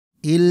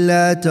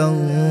إلا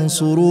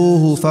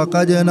تنصروه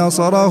فقد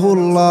نصره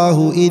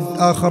الله إذ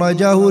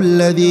أخرجه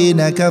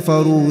الذين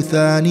كفروا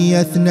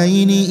ثاني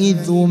اثنين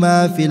إذ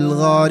هما في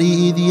الغار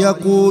إذ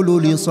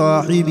يقول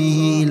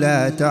لصاحبه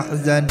لا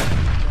تحزن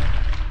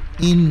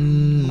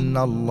إن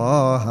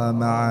الله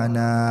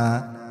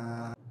معنا.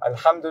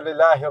 الحمد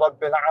لله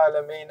رب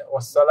العالمين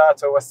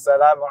والصلاة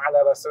والسلام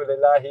على رسول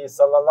الله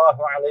صلى الله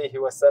عليه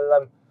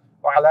وسلم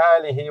وعلى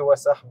آله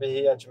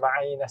وصحبه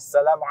أجمعين.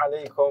 Assalamu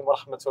alaikum wa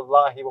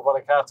rahmatullahi wa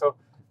barakatuh.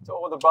 To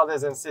all the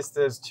brothers and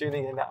sisters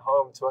tuning in at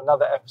home to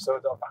another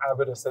episode of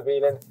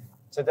Sabilin.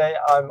 Today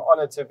I'm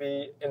honored to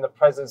be in the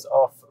presence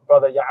of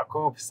Brother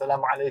Yaqub.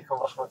 Assalamu alaikum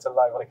wa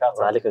rahmatullahi wa barakatuh.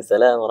 Wa alaikum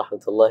salam wa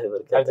rahmatullahi wa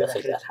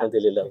barakatuh.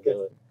 Alhamdulillah.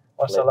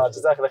 MashaAllah,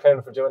 Jazakallah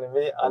khairan for joining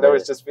me. I know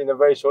it's just been a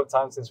very short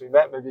time since we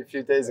met, maybe a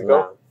few days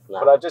ago.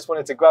 But I just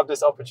wanted to grab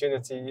this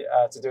opportunity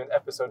to do an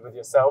episode with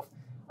yourself.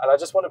 And I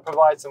just want to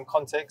provide some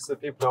context to the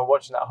people who are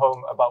watching at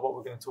home about what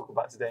we're going to talk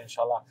about today,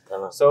 inshallah.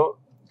 So,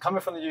 coming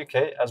from the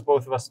UK, as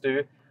both of us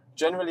do,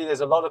 generally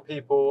there's a lot of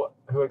people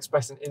who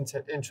express an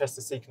interest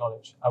to seek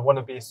knowledge. I want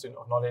to be a student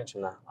of knowledge.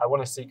 I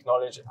want to seek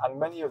knowledge. And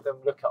many of them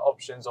look at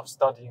options of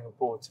studying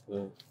abroad.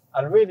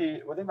 And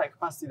really, within that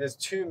capacity, there's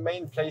two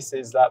main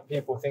places that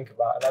people think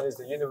about. And that is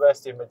the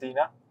University of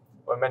Medina,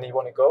 where many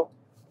want to go.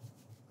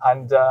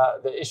 And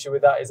the issue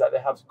with that is that they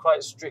have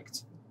quite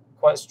strict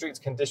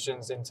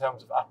conditions in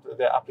terms of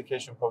their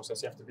application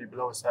process. You have to be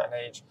below a certain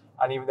age,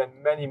 and even then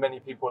many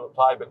people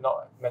apply, but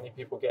not many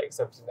people get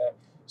accepted there.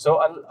 So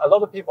a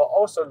lot of people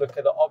also look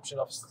at the option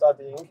of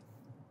studying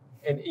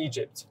in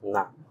Egypt.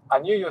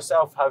 And you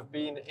yourself have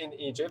been in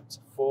Egypt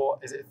for,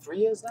 is it 3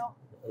 years now?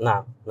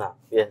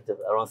 Yeah,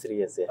 around 3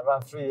 years, yeah.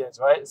 Around 3 years,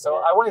 right? So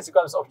I wanted to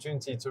grab this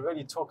opportunity to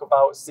really talk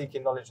about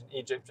seeking knowledge in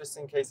Egypt, just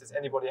in case there's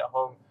anybody at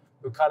home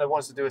who kind of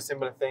wants to do a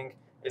similar thing,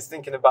 is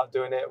thinking about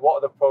doing it. What are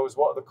the pros?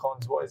 What are the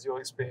cons? What is your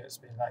experience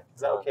been like?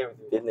 Is that okay with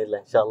you?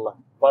 Inshallah.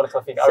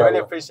 BarakAllahu feekum. I really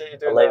appreciate you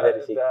doing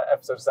the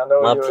episodes. I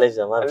know my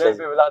pleasure. A little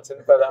bit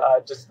reluctant, but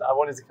I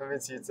wanted to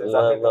convince you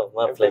to.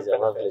 My pleasure.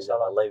 Allah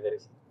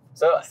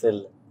So,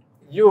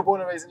 you were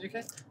born and raised in the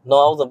UK? No,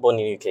 I wasn't born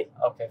in the UK.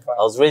 Okay, fine.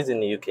 I was raised in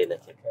the UK.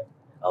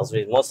 I was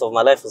raised, most of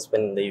my life was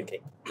spent in the UK.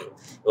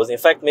 It was, in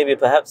fact, maybe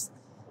perhaps,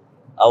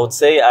 I would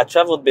say I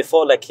traveled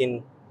before, like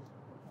in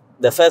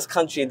the first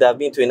country that I've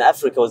been to in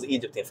Africa was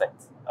Egypt, in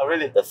fact. Oh,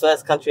 really? The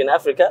first country in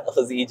Africa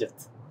was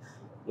Egypt.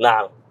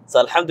 So,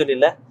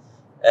 alhamdulillah,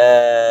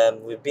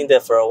 we've been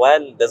there for a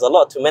while. There's a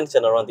lot to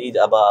mention around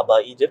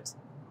about Egypt.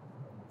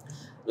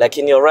 Like,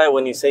 in your right,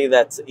 when you say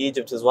that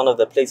Egypt is one of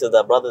the places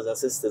that brothers and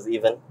sisters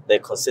even, they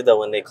consider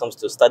when it comes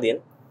to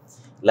studying.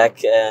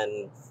 Like,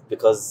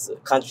 because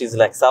countries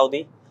like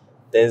Saudi,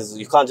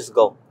 you can't just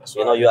go.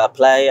 You know, you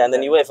apply and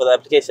then you wait for the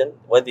application,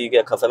 whether you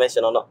get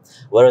confirmation or not.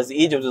 Whereas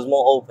Egypt is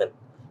more open.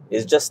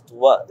 It's just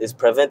what is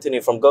preventing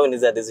you from going is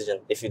that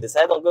decision. If you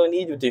decide on going to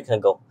Egypt, you can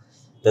go.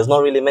 There's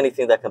not really many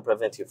things that can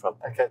prevent you from.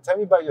 Okay, tell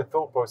me about your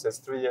thought process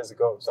 3 years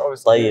ago. So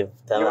obviously you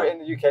were in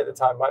the UK at the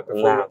time, right? Before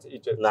you went to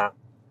Egypt.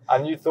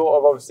 And you thought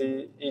of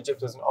obviously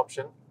Egypt as an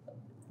option?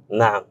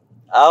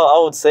 I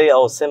would say I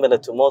was similar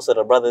to most of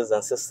the brothers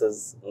and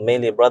sisters,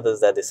 mainly brothers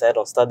that decide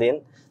on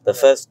studying. The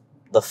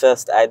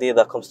first idea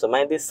that comes to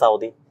mind is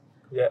Saudi.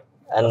 Yeah.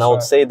 And I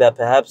would say that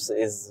perhaps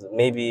is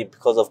maybe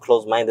because of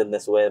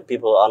closed-mindedness where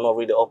people are not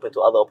really open to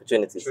other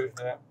opportunities. True,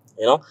 yeah.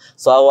 You know?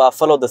 So I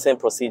followed the same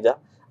procedure.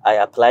 I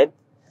applied.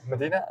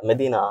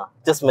 Medina?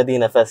 Just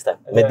Medina first time.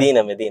 Yeah.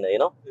 Medina, you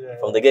know? Yeah,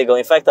 from the get-go.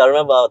 In fact, I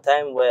remember a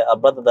time where a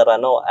brother that I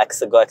know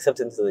got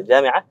accepted into the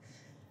Jami'ah.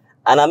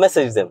 And I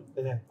messaged them.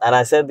 Yeah. And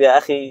I said, Ya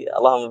Akhi,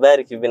 Allahumma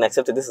barik, you've been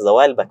accepted. This is a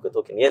while back. We're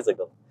talking years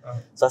ago.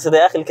 So I said,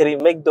 Ya Akhi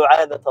al-Kareem, make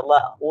dua that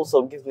Allah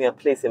also gives me a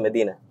place in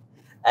Medina.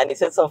 And he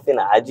said something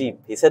ajib.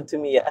 He said to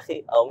me, Ya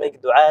Akhi, I'll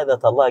make dua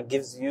that Allah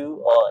gives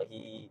you, or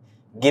He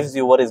gives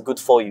you what is good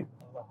for you.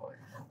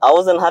 I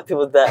wasn't happy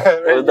with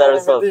that, with that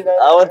response.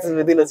 I went to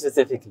Medina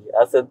specifically.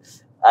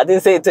 I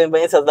didn't say it to him, but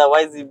he said that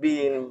why is he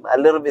being a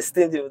little bit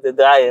stingy with the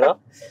dua, you know?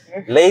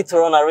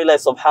 Later on, I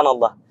realized,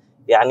 subhanallah,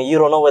 you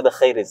don't know where the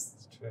khair is.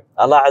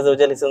 Allah Azza wa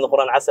Jalla says in the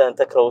Qur'an, عَسَى أَن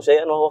تَكْرَهُ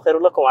شَيْئًا وَهُوَ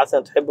خَيْرٌ لَكُمْ وَعَسَى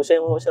أَن تُحِبُّوا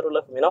شَيْئًا وَهُوَ شَرٌّ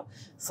لَكُمْ. You know,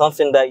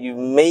 something that you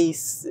may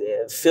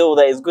feel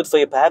that is good for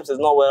you, perhaps is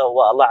not what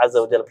Allah Azza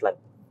wa Jalla planned.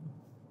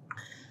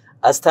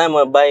 As time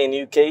went by in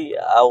UK,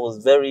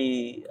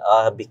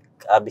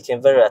 I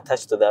became very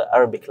attached to the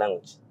Arabic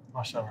language.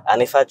 MashaAllah.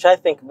 And if I try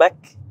to think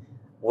back,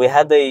 we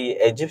had a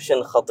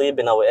Egyptian khatib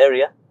in our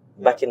area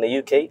back in the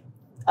UK.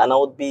 And I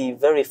would be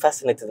very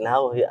fascinated in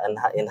how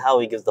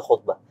he gives the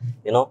khutbah.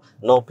 You know,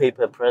 no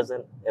paper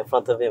present in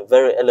front of him,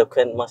 very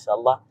eloquent,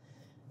 mashallah.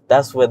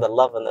 That's where the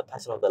love and the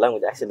passion of the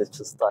language actually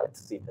just started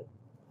to seep in.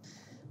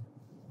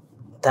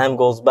 Time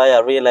goes by,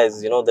 I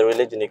realize, you know, the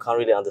religion, you can't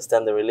really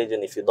understand the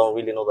religion if you don't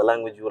really know the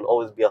language. You will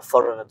always be a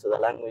foreigner to the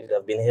language.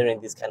 I've been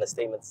hearing these kind of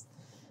statements.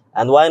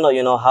 And why not,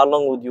 you know, how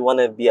long would you want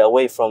to be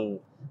away from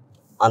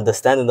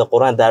understanding the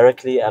Qur'an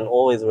directly and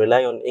always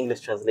rely on English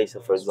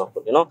translation, for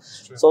example, you know?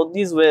 So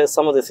these were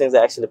some of the things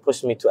that actually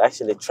pushed me to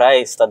actually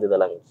try study the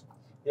language.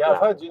 Yeah,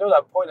 I've heard, you know,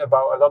 that point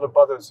about a lot of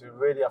brothers who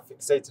really are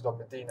fixated on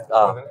Medina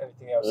more than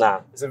anything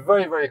else. It's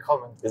very, very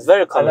common. It's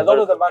very common. And a lot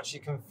of them actually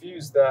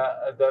confuse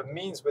the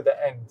means with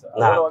the end.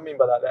 What do I mean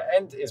by that? The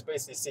end is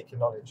basically seeking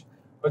knowledge.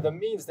 But the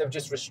means, they've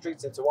just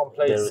restricted to one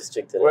place. They're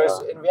restricted.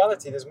 Whereas in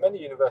reality, there's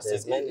many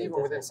universities,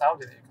 even within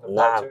Saudi, that you can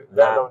apply to,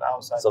 let alone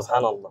outside.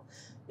 Subhanallah.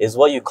 It's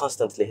what you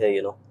constantly hear,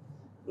 you know.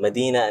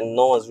 Medina, and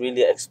no one's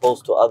really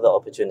exposed to other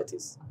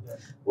opportunities.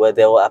 Where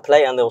they will apply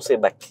and they will say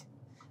back.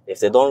 If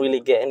they don't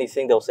really get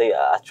anything, they'll say,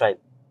 I tried.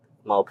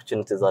 My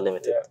opportunities are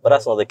limited. But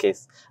that's not the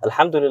case.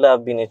 Alhamdulillah,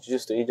 I've been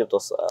introduced to Egypt.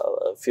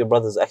 A few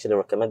brothers actually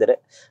recommended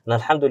it. And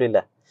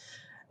Alhamdulillah.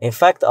 In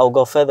fact, I'll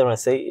go further and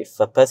say, if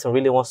a person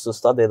really wants to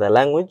study the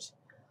language,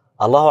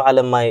 Allahu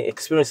Alam, my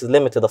experience is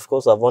limited, of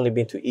course. I've only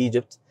been to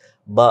Egypt.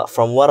 But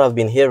from what I've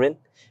been hearing,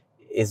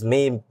 is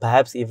maybe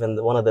perhaps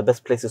even one of the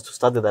best places to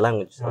study the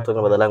language. I'm talking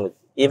about the language.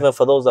 Even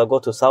for those that go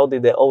to Saudi,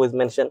 they always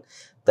mention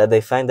that they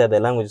find that the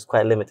language is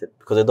quite limited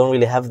because they don't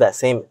really have that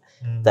same,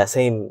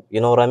 you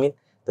know what I mean?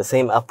 The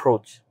same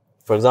approach.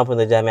 For example,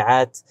 in the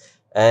Jami'at,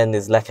 and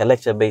it's like a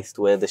lecture based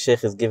where the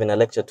Sheikh is giving a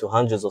lecture to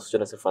hundreds of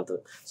students in front of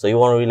him. So you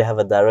won't really have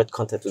a direct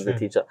contact with the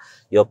teacher.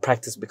 Your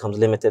practice becomes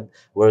limited.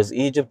 Whereas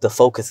Egypt, the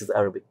focus is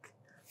Arabic.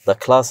 The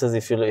classes,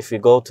 if you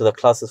go to the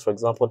classes, for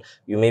example,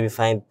 you maybe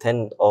find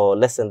 10 or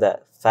less than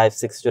that, 5,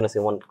 6 students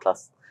in one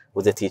class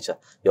with the teacher.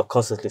 You're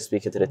constantly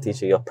speaking to the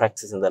teacher. You're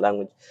practicing the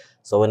language.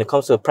 So when it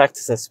comes to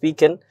practicing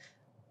speaking,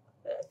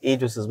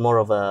 Egypt is more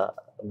of a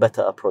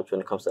better approach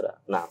when it comes to that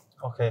now.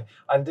 Okay.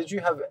 And did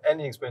you have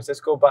any experience? Let's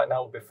go back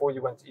now. Before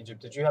you went to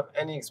Egypt, did you have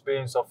any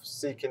experience of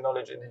seeking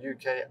knowledge in the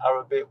UK,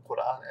 Arabic,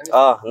 Qur'an,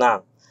 anything?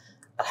 Naam.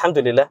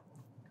 Alhamdulillah.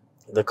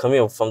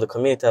 From the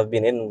community I've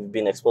been in, we've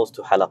been exposed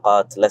to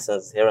halaqat,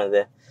 lessons here and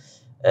there.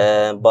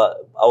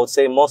 But I would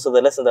say most of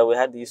the lessons that we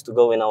had used to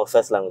go in our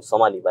first language,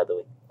 Somali, by the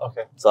way.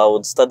 Okay. So I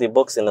would study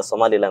books in the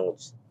Somali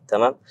language.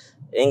 Tamam?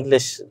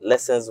 English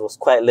lessons was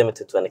quite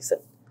limited to an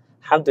extent.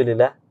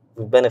 Alhamdulillah,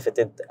 we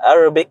benefited.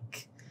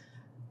 Arabic,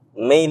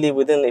 mainly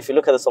within, if you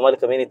look at the Somali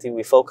community,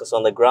 we focus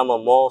on the grammar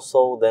more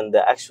so than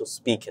the actual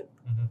speaking.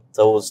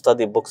 So we would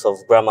study books of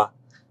grammar,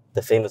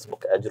 the famous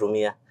book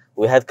Ajrumiyah.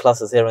 We had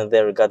classes here and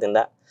there regarding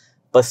that.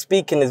 But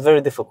speaking is very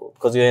difficult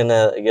because you're in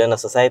a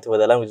society where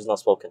the language is not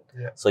spoken.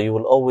 So you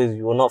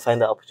will not find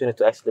the opportunity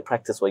to actually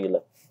practice what you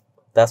learn.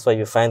 That's why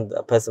you find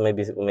a person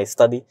may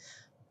study,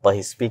 but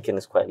his speaking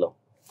is quite low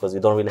because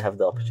you don't really have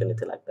the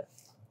opportunity like that.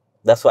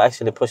 That's what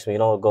actually pushed me,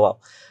 go out.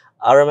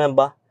 I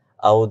remember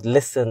I would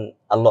listen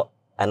a lot,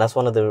 and that's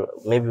one of the,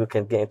 maybe we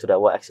can get into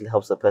that, what actually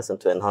helps a person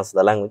to enhance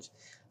the language.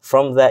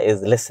 From that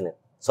is listening.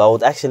 So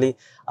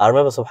I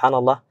remember,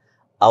 subhanAllah,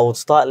 I would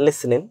start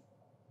listening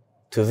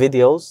to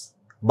videos,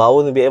 but I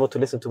wouldn't be able to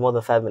listen to more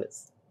than 5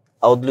 minutes.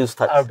 I would lose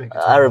touch.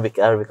 Arabic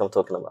I'm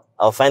talking about.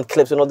 I'll find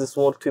clips, these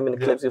small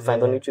 2-minute clips you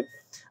find on YouTube.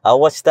 I'll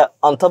watch that.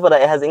 On top of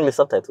that, it has English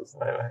subtitles.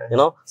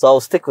 So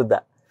I'll stick with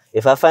that.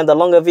 If I find a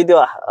longer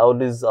video, I'll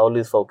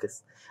lose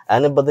focus.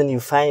 But then you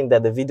find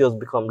that the videos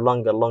become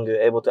longer,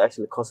 you're able to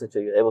actually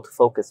concentrate, you're able to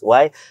focus.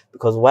 Why?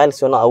 Because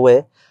whilst you're not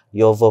aware,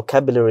 your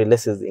vocabulary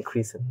list is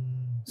increasing.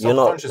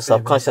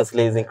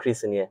 Subconsciously is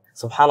increasing,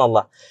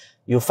 Subhanallah.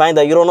 You find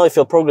that you don't know if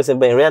you're progressing,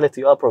 but in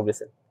reality, you are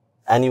progressing.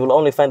 And you will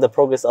only find the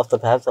progress after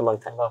perhaps a long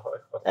time.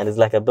 And it's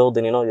like a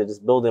building, you're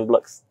just building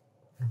blocks.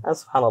 And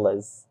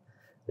subhanAllah,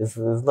 it's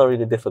not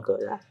really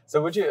difficult.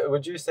 So would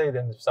you say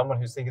then, if someone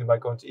who's thinking about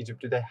going to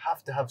Egypt, do they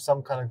have to have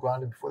some kind of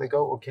grounding before they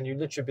go? Or can you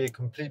literally be a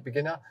complete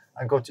beginner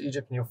and go to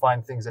Egypt and you'll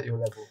find things at your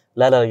level?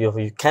 No,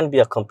 you can be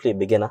a complete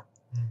beginner.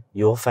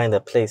 You'll find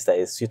a place that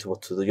is suitable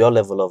to your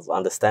level of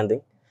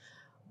understanding.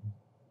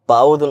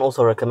 But I wouldn't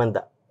also recommend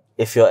that.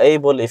 If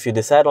you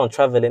decide on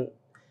traveling,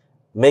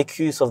 make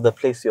use of the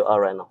place you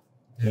are right now.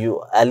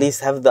 You at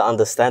least have the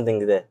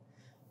understanding there.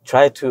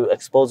 Try to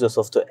expose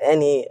yourself to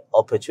any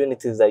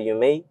opportunities that you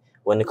may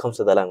when it comes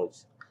to the language.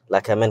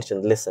 Like I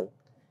mentioned,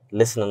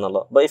 listening a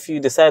lot. But if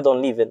you decide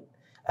on leaving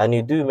and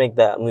you do make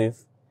that move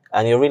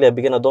and you're really a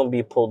beginner, don't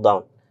be pulled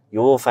down. You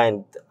will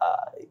find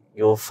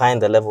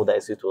the level that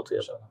is suitable to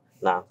you.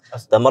 Now,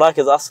 the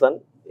Marakiz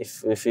Aslan,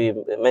 if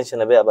you mention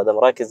a bit about the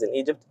Marakiz in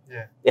Egypt,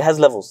 it has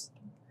levels.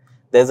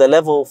 There's a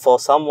level for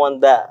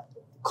someone that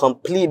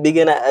complete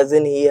beginner, as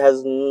in he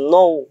has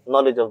no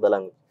knowledge of the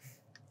language.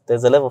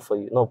 There's a level for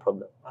you, no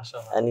problem.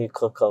 And you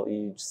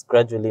just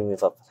gradually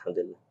move up,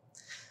 alhamdulillah.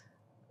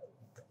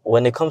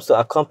 When it comes to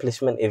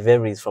accomplishment, it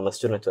varies from a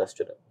student to a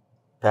student.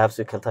 Perhaps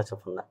we can touch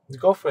upon that.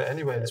 Go for it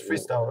anyway. It's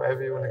freestyle,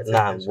 whatever you want to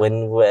take.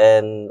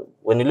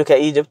 When you look at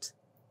Egypt,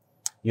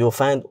 you'll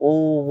find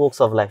all walks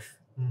of life.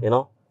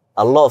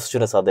 A lot of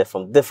students are there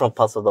from different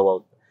parts of the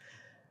world.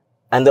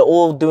 And they're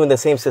all doing the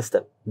same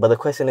system. But the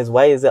question is,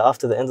 why is it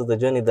after the end of the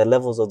journey, the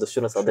levels of the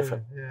students are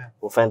different?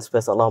 We'll find this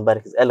person, Allahu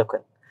Barak, is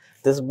eloquent.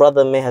 This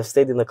brother may have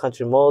stayed in the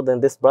country more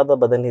than this brother,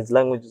 but then his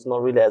language is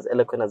not really as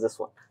eloquent as this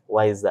one.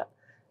 Why is that?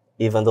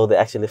 Even though they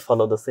actually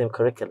follow the same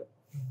curriculum.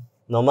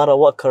 No matter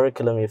what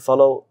curriculum you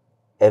follow,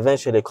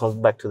 eventually it comes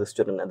back to the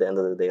student at the end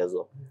of the day as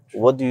well.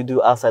 What do you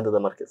do outside of the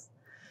markaz?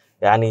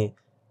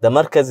 The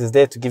markaz is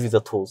there to give you the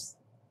tools.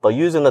 But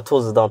using the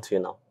tools is down to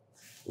you now.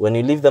 When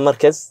you leave the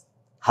markaz,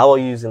 how are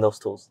you using those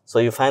tools? So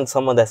you find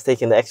someone that's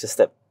taking the extra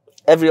step.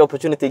 Every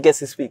opportunity he gets,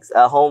 he speaks.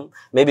 At home,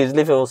 maybe he's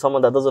living with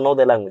someone that doesn't know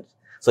their language.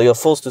 So you're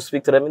forced to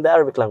speak to them in the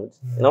Arabic language,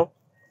 you know?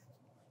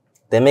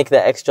 They make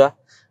that extra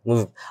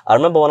move. I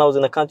remember when I was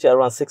in the country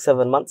around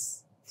 6-7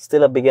 months,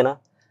 still a beginner.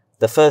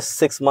 The first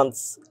 6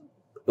 months,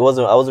 I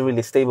wasn't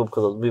really stable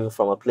because I was moving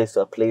from a place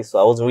to a place, so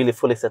I wasn't really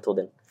fully settled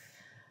in.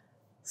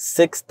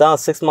 6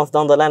 months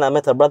down the line, I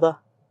met a brother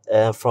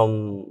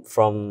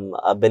from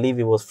I believe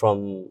he was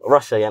from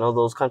Russia, you know,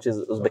 those countries,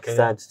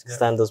 Uzbekistan,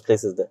 Tajikistan, those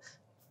places, the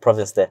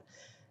province there.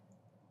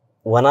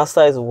 When I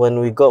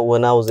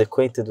was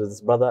acquainted with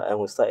this brother and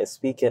we started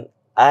speaking,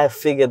 I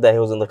figured that he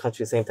was in the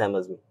country same time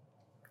as me,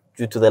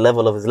 due to the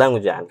level of his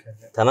language.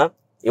 Tamam?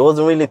 It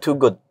wasn't really too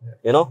good,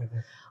 you know.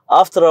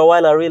 After a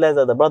while, I realized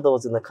that the brother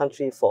was in the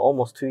country for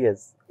almost 2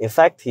 years. In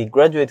fact, he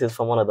graduated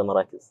from one of the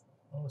Marakis.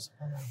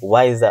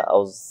 Why is that?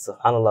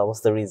 Subhanallah, what's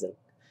the reason?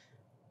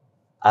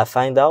 I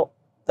find out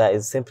that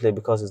it's simply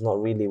because he's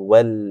not really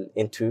well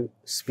into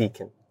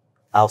speaking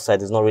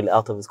outside. He's not really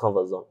out of his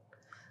comfort zone.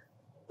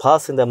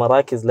 Passing the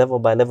Marakis level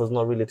by level is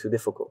not really too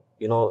difficult.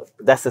 You know,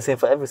 that's the same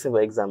for every single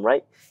exam,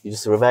 right? You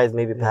just revise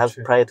maybe perhaps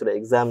prior to the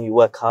exam, you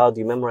work hard,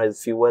 you memorize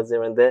a few words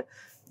here and there.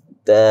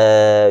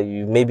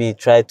 You maybe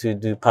try to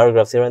do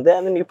paragraphs here and there,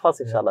 and then you pass,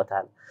 inshallah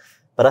ta'ala.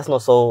 But that's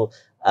not so.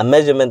 A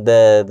measurement,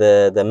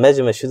 the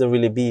measurement shouldn't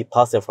really be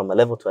passing from a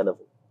level to a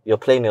level. You're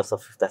playing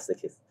yourself if that's the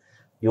case.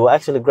 You will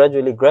actually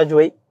gradually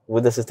graduate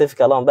with the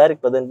certificate, Allah barik,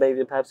 but then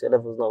maybe perhaps your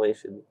level is not where it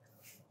should be.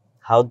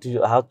 How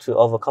to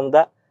overcome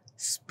that?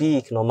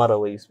 Speak no matter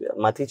where you speak.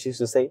 My teacher used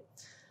to say,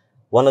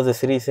 one of the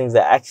 3 things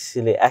that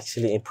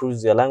actually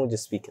improves your language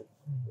is speaking.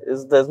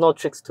 There's no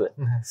tricks to it.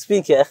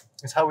 Speak, yeah.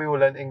 It's how we all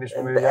learn English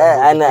when we were young.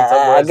 And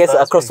I guess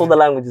across all the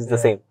languages the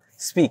same.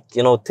 Speak,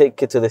 you know,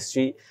 take it to the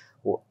street.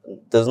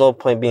 There's no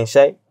point being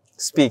shy.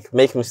 Speak,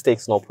 make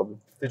mistakes, no problem.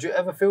 Did you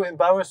ever feel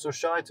embarrassed or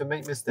shy to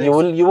make mistakes? You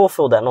will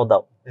feel that, no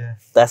doubt.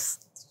 Yeah.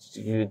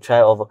 You try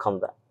to overcome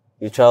that.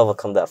 You try to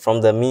overcome that.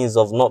 From the means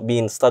of not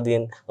being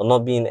studying or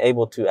not being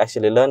able to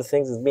actually learn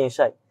things is being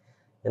shy.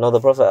 You know, the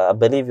Prophet, I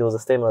believe it was a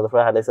statement of the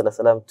Prophet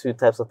ﷺ, 2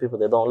 types of people,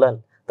 they don't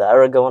learn. The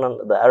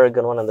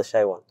arrogant one and the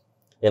shy one.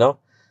 You know?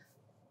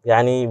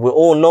 Yani, we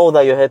all know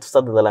that you're here to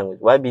study the language.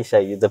 Why be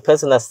shy? The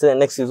person that's sitting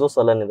next to you is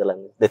also learning the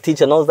language. The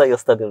teacher knows that you're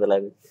studying the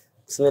language.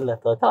 Bismillah.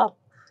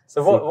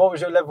 So what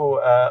was your level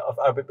of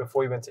Arabic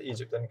before you went to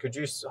Egypt? And could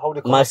you hold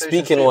a conversation?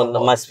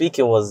 My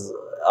speaking was,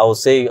 I would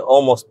say,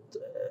 almost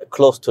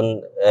close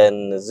to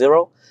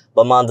 0.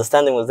 But my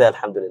understanding was there,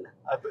 alhamdulillah.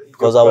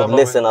 Because I would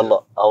listen a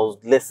lot.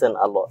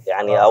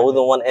 Yani, I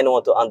wouldn't want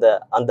anyone to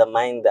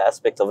undermine the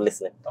aspect of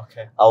listening.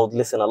 I would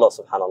listen a lot,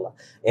 subhanallah.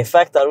 In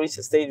fact, I reached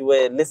a stage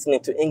where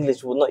listening to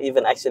English would not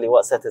even actually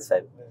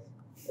satisfy me.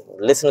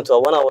 Listening to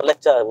a 1-hour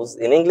lecture was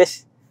in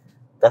English,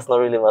 that's not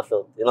really my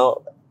field. You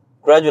know,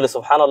 gradually,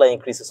 subhanallah,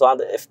 increases. So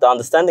if the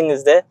understanding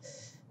is there,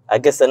 I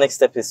guess the next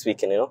step is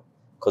speaking, you know.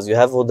 Because you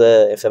have all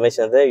the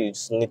information there, you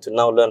just need to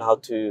now learn how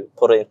to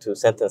put it into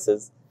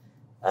sentences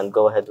and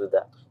go ahead with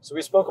that. So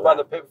we spoke about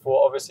the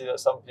pitfall, obviously, that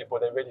some people,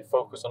 they really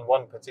focus on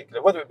one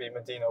particular, whether it be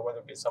Medina or whether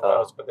it be somewhere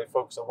else, but they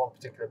focus on one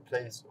particular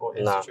place or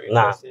institute,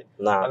 university.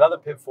 Another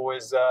pitfall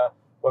is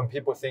when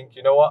people think,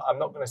 you know what, I'm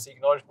not going to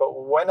seek knowledge, but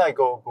when I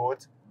go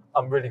abroad,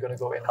 I'm really going to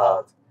go in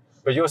hard.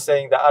 But you're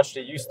saying that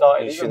actually you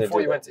started, even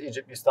before you went to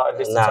Egypt, you started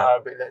listening to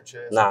Arabic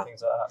lectures and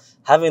things like that.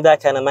 Having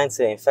that kind of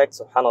mindset, in fact,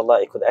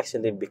 subhanAllah, it could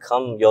actually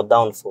become your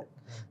downfall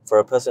for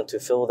a person to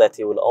feel that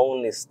he will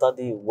only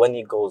study when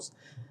he goes,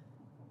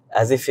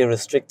 as if he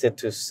restricted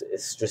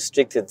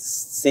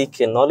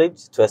seeking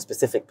knowledge to a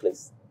specific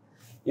place.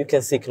 You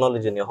can seek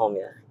knowledge in your home,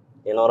 yeah.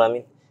 You know what I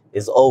mean?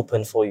 It's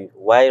open for you.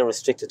 Why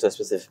restricted to a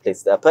specific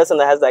place? The person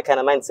that has that kind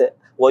of mindset,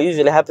 what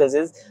usually happens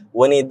is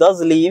when he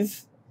does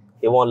leave,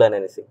 he won't learn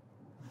anything.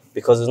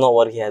 Because it's not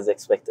what he has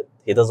expected.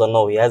 He doesn't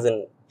know. He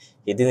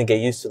didn't get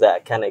used to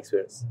that kind of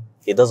experience.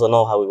 He doesn't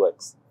know how it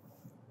works.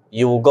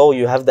 You will go,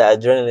 you have the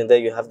adrenaline there,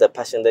 you have the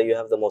passion there, you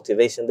have the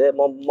motivation there,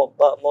 but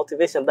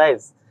motivation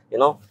dies, you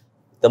know.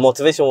 The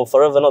motivation will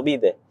forever not be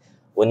there.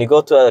 When you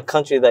go to a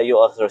country that you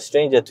are a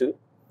stranger to,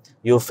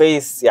 you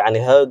face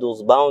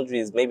hurdles,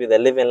 boundaries, maybe the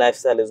living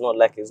lifestyle is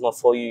not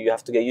for you, you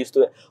have to get used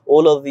to it.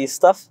 All of these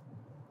stuff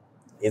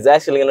is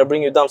actually going to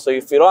bring you down. So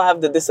if you don't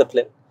have the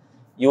discipline,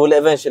 you will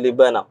eventually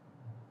burn out.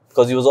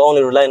 Because you was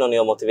only relying on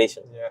your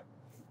motivation. Yeah.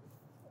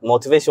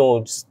 Motivation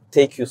will just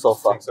take you so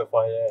far.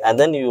 And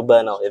then you will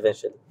burn out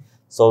eventually.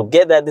 So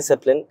get that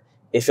discipline.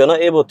 If you're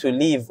not able to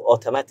leave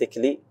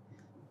automatically,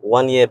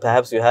 1 year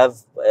perhaps you have,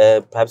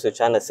 perhaps you're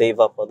trying to save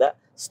up for that,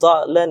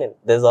 start learning.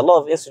 There's a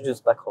lot of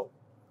institutes back home.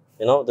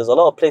 You know, there's a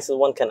lot of places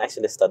one can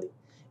actually study.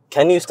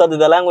 Can you study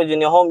the language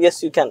in your home?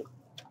 Yes, you can.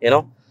 You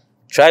know,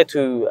 try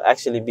to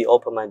actually be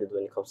open-minded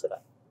when it comes to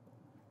that.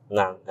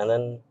 Nah, and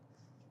then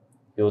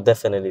you'll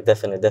definitely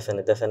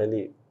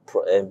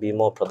be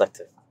more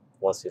productive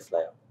once you fly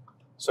out.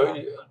 So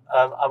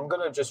I'm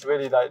going to just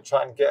really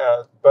try and get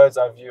a bird's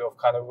eye view of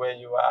kind of where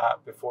you were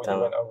at before you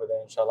went over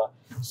there, inshallah.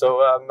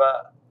 So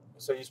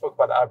so you spoke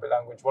about the Arabic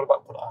language. What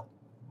about Qur'an?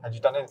 Had you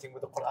done anything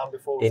with the Qur'an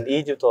before? In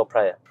Egypt or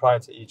prior? Prior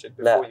to Egypt,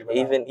 before you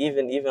went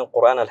even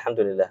Qur'an,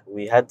 alhamdulillah.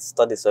 We had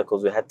study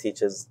circles, we had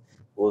teachers.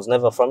 It was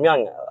never from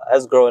young.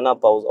 As growing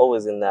up, I was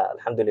always in that,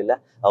 alhamdulillah,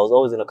 I was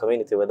always in a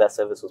community where that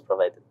service was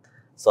provided.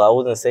 So I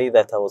wouldn't say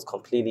that I was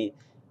completely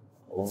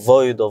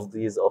void of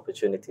these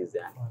opportunities,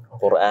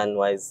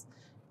 Qur'an-wise.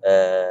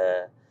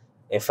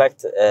 In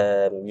fact,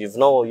 you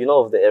know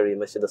of the area,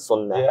 Masjid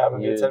al-Sunnah. Yeah,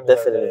 you're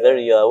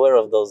definitely you're aware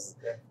of those,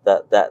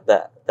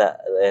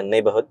 that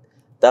neighborhood.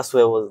 That's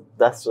where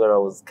I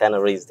was kind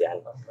of raised,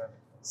 yani. Okay.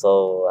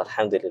 So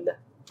alhamdulillah,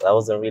 I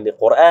wasn't really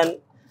Qur'an.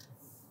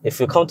 If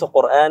you come to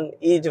Qur'an,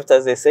 Egypt,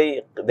 as they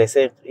say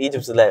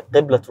Egypt is like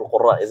Qiblatul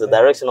Qur'an, is the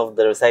direction of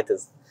the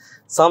reciters.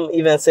 Some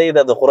even say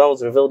that the Qur'an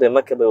was revealed in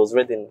Mecca, but it was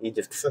read in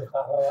Egypt.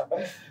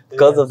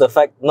 Because of the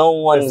fact no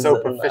one's so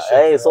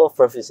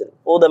proficient.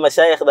 All the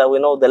mashayikh that we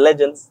know, the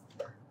legends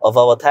of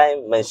our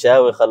time,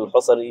 Manshawikh,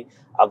 Al-Husari,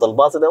 Abdul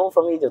Basit, they're all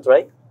from Egypt,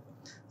 right?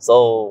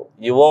 So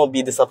you won't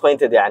be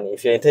disappointed, yani.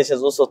 If your intention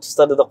is also to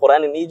study the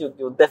Qur'an in Egypt,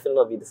 you will definitely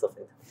not be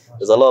disappointed.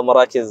 There's a lot of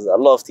marakiz, a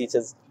lot of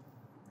teachers.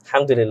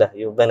 Alhamdulillah,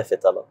 you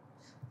benefit a lot.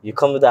 You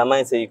come with that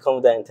mindset, you come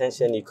with that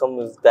intention, you come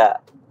with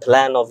that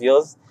plan of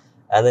yours,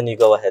 and then you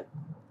go ahead.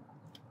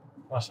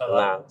 MashaAllah.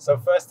 Nah. So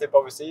first tip,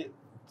 obviously,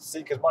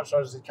 seek as much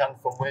knowledge as you can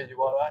from where you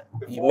are at.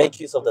 You make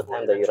use of the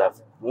time that you have.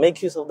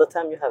 Make use of the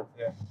time you have.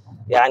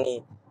 Yeah.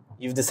 Yani,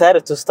 you've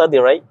decided to study,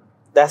 right?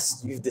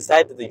 You've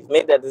decided that you've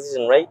made that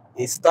decision, right?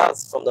 It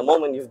starts from the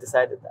moment you've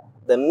decided that.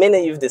 The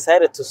minute you've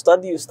decided to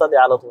study, you study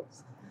ala tool.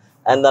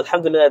 And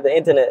alhamdulillah, the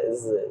internet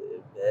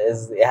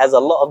it has a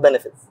lot of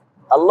benefits.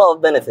 A lot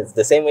of benefits.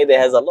 The same way there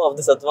has a lot of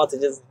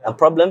disadvantages and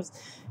problems,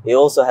 it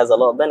also has a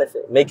lot of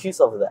benefit. Make use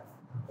of that.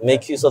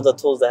 Make use of the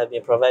tools that have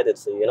been provided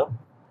for you, you know.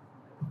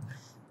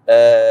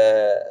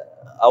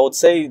 I would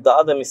say the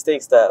other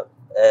mistakes that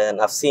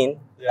I've seen,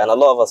 and a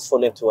lot of us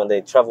fall into when they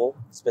travel,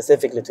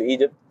 specifically to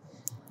Egypt,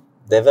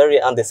 they're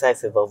very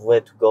undecisive of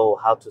where to go,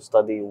 how to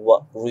study,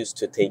 what routes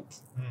to take.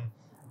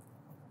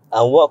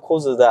 And what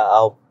causes that,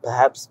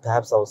 perhaps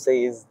I would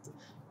say, is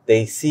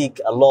they seek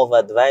a lot of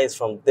advice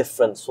from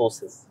different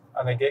sources.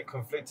 And they get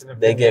conflicting opinions.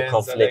 They get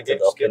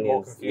conflicted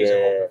opinions.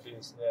 Yeah.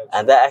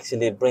 And that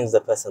actually brings the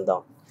person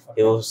down. Okay.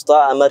 He will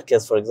start a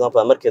markaz, for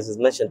example, a markaz is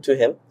mentioned to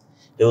him.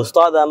 He will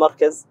start that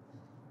markaz.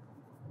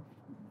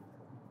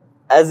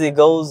 As he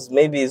goes,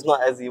 maybe it's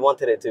not as he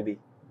wanted it to be.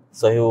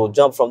 So he will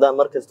jump from that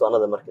markaz to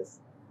another markaz.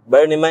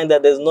 Bearing in mind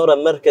that there's not a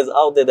markaz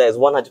out there that is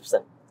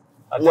 100%.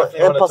 I definitely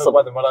want to talk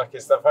about the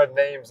Marakis. I've heard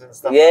names and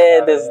stuff.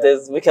 Yeah,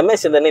 we can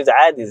mention the names.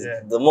 Adis. Yeah.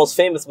 The most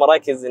famous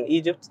Marakis in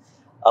Egypt,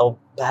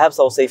 perhaps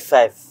I'll say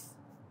 5.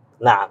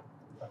 Na'am.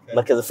 Okay.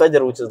 Markaz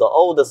al-Fajr, which is the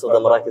oldest of the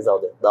Marakis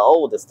out there. The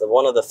oldest,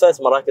 one of the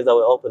first Marakis that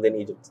were opened in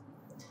Egypt.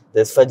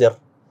 There's Fajr,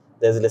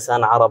 there's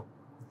Lisan Arab,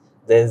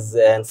 there's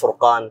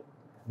Furqan,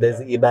 there's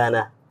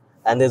Ibana,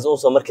 and there's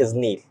also Markaz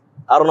Nil.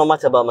 I don't know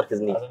much about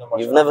Markaz Nil.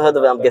 You've never heard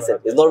of it, I'm guessing.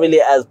 It's not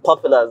really as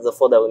popular as the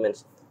 4 that we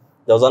mentioned.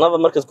 There was another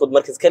Markaz called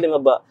Markaz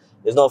Kalima, but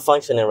it's not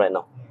functioning right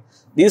now.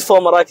 These 4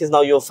 Marakis,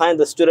 now you'll find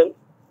the student,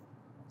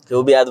 he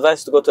will be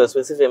advised to go to a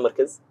specific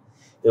Markaz.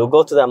 He will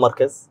go to that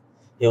Markaz.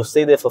 He will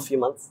stay there for a few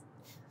months.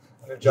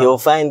 He will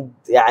find,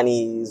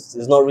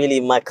 it's not really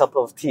my cup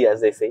of tea,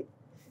 as they say.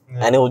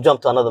 And he will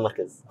jump to another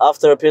Markaz.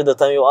 After a period of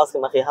time, you ask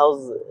him, Akhi,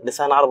 how's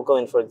Lisan Arab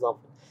going, for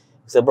example?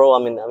 He said, bro,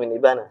 I'm in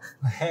Ibana.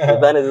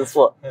 Ibana is this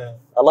what?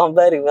 Allah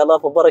barik, may Allah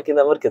put barak in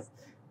that Markaz.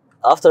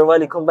 After a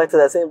while, you come back to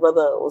that same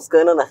brother, what's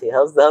going on, Akhi?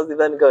 How's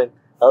Ibana going?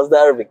 How's the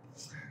Arabic?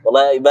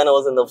 Wallah, Ibana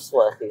wasn't the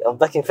Fuswa, Akhi. I'm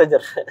back in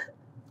Fajr.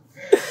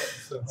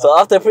 So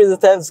after a period of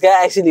time, this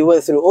guy actually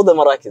went through all the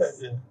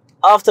Marakis.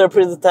 After a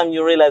period of time,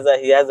 you realize that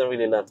he hasn't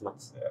really learned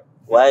much.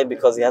 Why?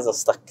 Because he hasn't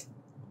stuck.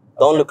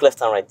 Don't look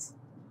left and right.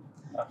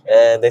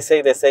 They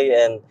say,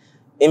 and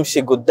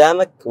imshi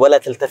quddamak wala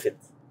taltafit.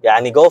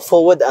 Yani go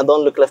forward and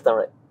don't look left and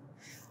right.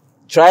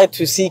 Try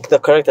to seek the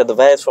correct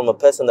advice from a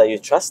person that you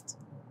trust.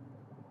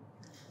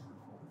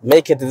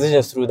 Make a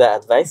decision through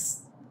that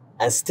advice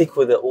and stick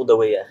with it all the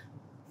way.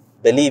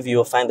 Believe you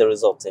will find the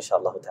results,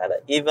 inshallah ta'ala,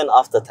 even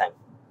after time.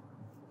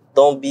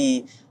 Don't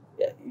be,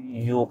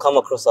 you come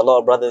across a lot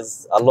of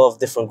brothers, a lot of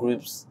different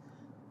groups.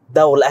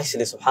 That will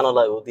actually,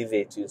 subhanAllah, it will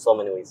deviate you in so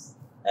many ways.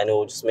 And it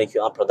will just make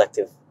you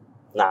unproductive.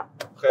 Nah,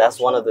 okay, that's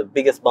one of the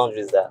biggest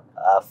boundaries that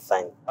I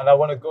find. And I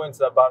want to go into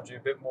that boundary a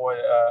bit more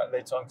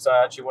later on, because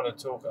I actually want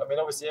to talk. I mean,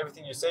 obviously,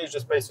 everything you say is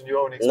just based on your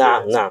own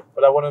experience.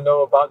 But I want to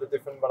know about the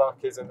different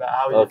Marakis and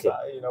how you,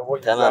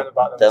 what you learn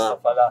about them and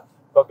stuff like that.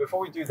 But before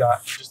we do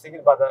that, just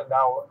thinking about that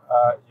now,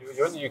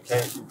 you're in the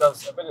UK, you've done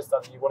a bit of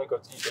study, you want to go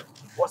to Egypt.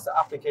 What's the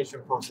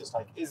application process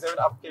like? Is there an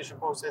application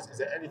process? Is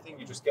there anything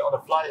you just get on a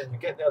flight and you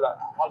get there? Like,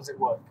 how does it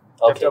work?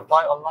 Do you have to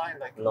apply online?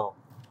 Like, no.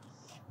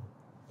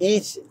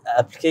 Each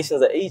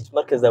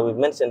markaz that we've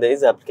mentioned, there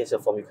is an application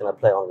form you can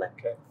apply online.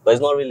 Okay. But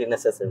it's not really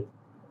necessary.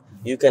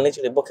 You can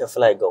literally book a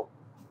flight, go.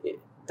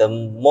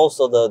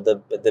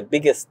 The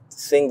biggest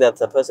thing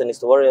that a person needs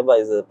to worry about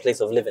is the place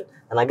of living.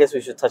 And I guess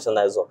we should touch on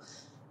that as well.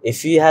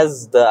 If he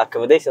has the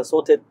accommodation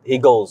sorted, he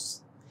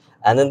goes.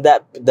 And then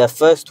the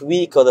first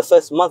week or the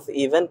first month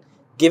even,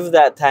 give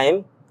that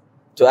time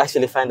to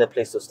actually find a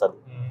place to study.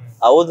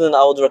 I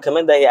would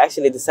recommend that he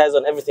actually decides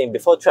on everything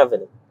before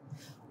traveling.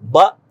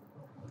 But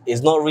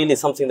it's not really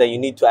something that you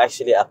need to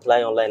actually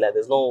apply online. Like,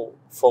 there's no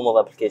form of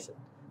application.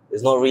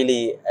 It's not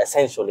really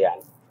essential.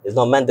 It's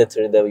not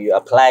mandatory that you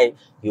apply,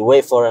 you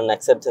wait for an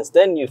acceptance,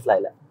 then you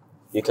fly.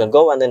 You can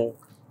go and then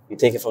you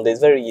take it from there.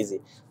 It's very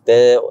easy.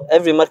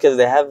 Every market,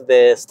 they have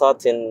the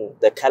starting,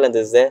 the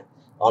calendars there.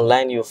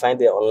 Online, you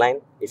find it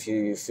online if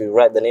you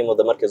write the name of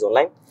the markets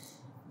online.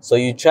 So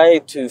you try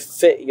to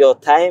fit your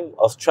time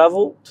of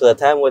travel to the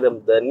time where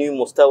the new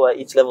mustawa,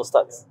 each level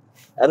starts.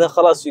 And then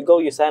khalas, you go,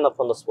 you sign up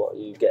on the spot,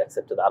 you get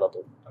accepted ala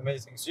tul.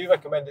 Amazing. So you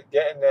recommend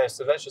getting there,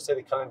 so let's just say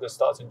the calendar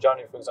starts in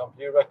January, for example,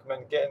 you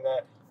recommend getting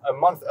there a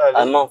month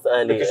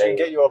early. Because you can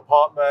get your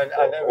apartment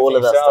and everything all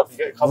of that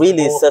set stuff.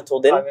 Really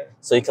settled in,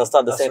 so you can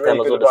start the same really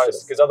time as all the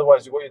students. Because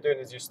otherwise, what you're doing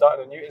is you're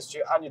starting a new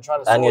institute and you're trying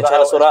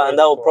to sort out, and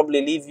that will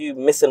probably leave you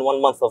missing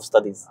 1 month of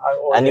studies.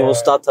 And you will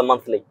start a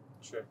month late,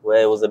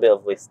 where it was a bit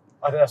of waste.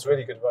 I think that's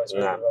really good advice.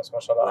 Really good advice,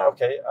 mashallah.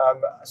 Okay.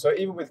 So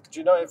even with, do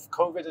you know if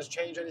COVID has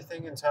changed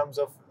anything in terms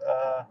of?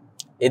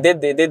 It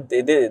did.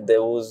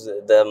 There was,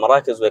 the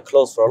Marakas were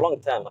closed for a long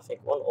time. I think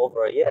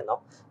over a year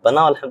now. But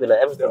now, alhamdulillah,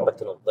 everything's back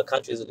to normal. The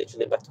country is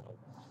literally back to normal.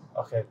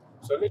 Okay.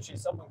 So literally,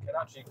 someone can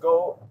actually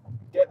go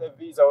get their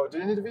visa. Do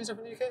you need a visa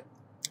from the UK? To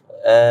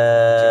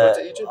go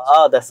to Egypt?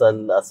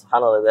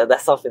 Subhanallah,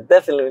 that's something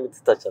definitely we need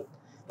to touch on.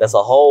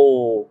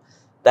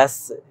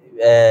 That's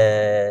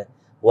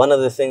one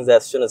of the things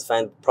that students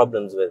find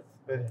problems with.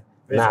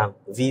 Really?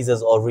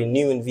 Visas or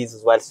renewing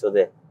visas whilst you're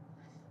there.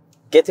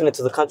 Getting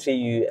into the country,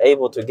 you're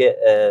able to get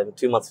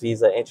 2 months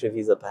visa, entry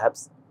visa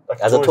perhaps, like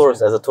as a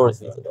tourist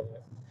visa.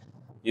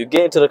 You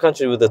get into the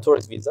country with a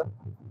tourist visa.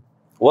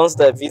 Once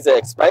that visa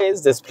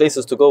expires, there's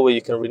places to go where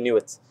you can renew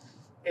it.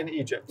 In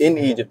Egypt? In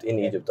Egypt.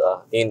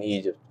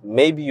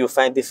 Maybe you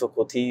find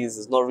difficulties,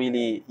 it's not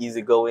really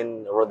easy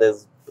going, or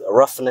there's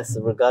roughness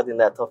regarding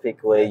that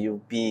topic where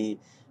you be,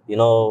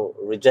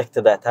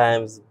 rejected at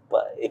times,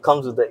 but it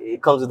comes with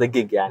the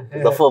gig,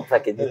 the full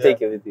package, you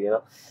take it with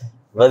you,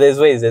 But there's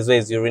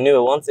ways. You renew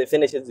it once it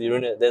finishes, you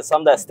renew it. There's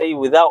some that stay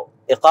without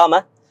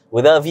iqama,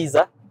 without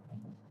visa,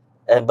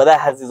 but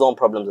that has its own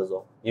problems as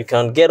well. You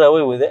can get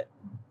away with it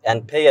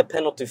and pay a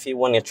penalty fee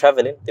when you're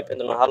traveling,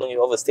 depending on how long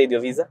you overstayed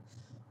your visa,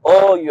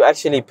 or you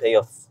actually pay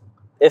off.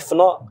 If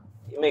not,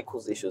 it may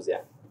cause issues,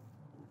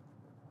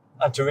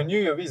 And to renew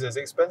your visa is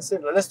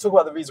expensive. Let's talk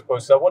about the visa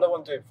process. What I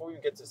want to do before you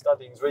get to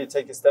studying is really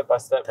take it step by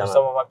step.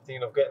 Someone might be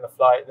thinking of getting the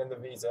flight, then the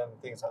visa,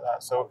 and things like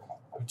that. So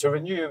to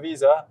renew your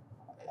visa,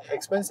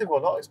 expensive or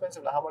not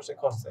expensive? Like how much it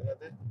costs?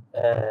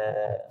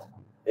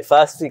 If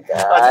I speak,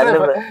 I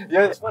never.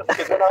 It's funny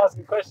because when I ask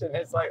a question,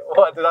 it's like,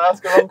 what? Did I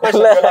ask a wrong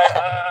question? You're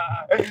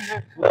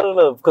like,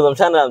 No, because I'm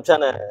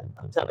trying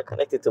to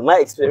connect it to my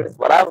experience,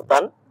 what I've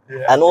done,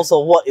 and also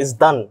what is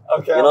done.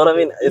 Okay, you know what I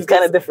mean? It's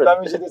kind of different. That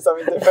means you did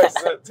something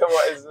different to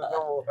what is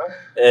normal.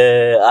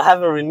 I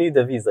haven't renewed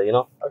the visa.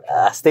 Okay.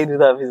 I stayed with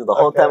that visa the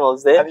whole time I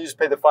was there. And you just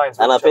paid the fine.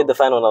 And I paid the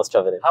fine when I was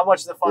traveling. How much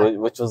is the fine?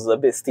 Which was a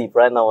bit steep.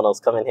 Right now, when I was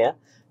coming here,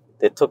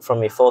 they took from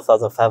me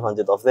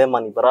 4,500 of their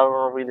money, but I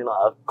don't really know.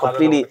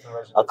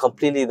 I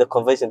completely the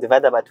conversion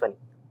divided by 20.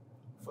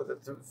 For the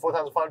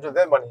 4,500 of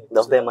their money.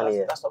 Of their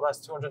money, That's not bad. It's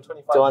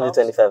 225.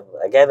 225.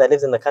 A guy that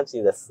lives in the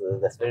country, that's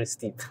very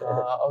steep.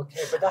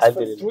 Okay, but that's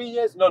for 3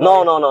 years.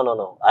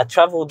 No. I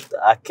traveled.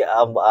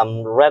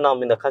 I'm right now.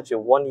 I'm in the country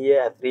 1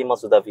 year and 3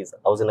 months with that visa.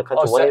 I was in the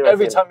country 1 year.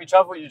 Every time you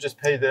travel, you just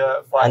pay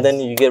the fine. And then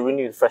you get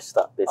renewed, fresh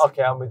start. Basically.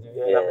 Okay, I'm with you.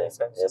 Yeah, that makes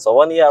sense. Yeah, so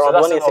 1 year,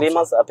 around 1 year, 3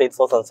 months, I paid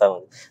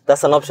 4,500.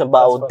 That's an option,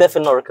 but I would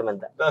definitely not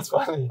recommend that. That's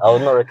funny. I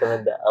would not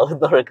recommend that.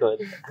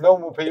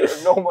 Normal people,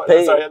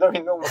 sorry, I don't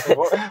mean normal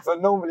people,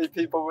 but normally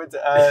people would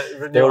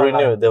They'll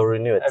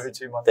renew it every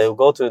 2 months. They'll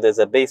go to, there's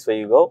a base where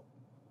you go.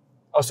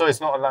 Oh, so it's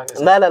not online, is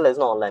it? No, it's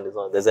not online.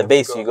 There's a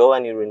base, you go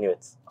and you renew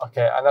it.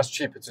 Okay, and that's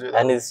cheaper to do that?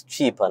 And it's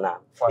cheaper now.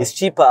 Fine. It's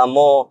cheaper and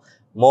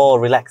more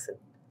relaxing.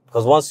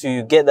 Because once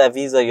you get that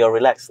visa, you're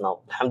relaxed now.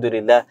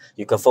 Alhamdulillah,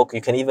 you can focus.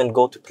 You can even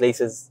go to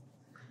places.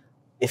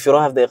 If you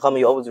don't have the iqamah,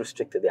 you're always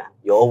restricted.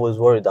 You're always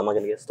worried, am I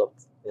going to get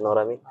stopped? You know what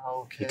I mean?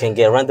 Okay. You can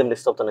get randomly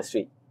stopped on the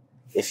street.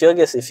 If you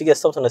get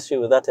stopped on the street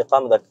without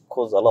iqamah, that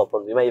causes a lot of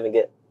problems. You might even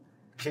get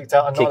kicked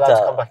out and not allowed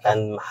to come back.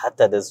 And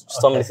hatta, there's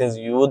so many things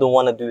you wouldn't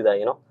want to do that,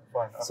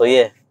 Fine, okay. So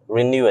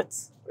renew it.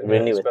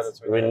 Renew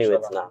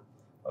it now.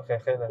 Okay,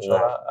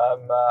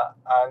 inshallah.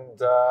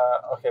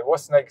 Okay,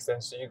 what's next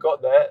then? So you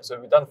got there, so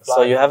we've done flight.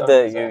 So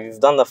you've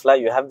done the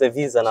flight, you have the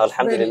visa now,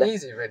 alhamdulillah. Really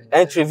easy, really.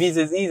 Entry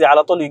visa is easy.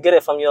 Ala tul, you get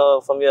it from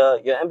your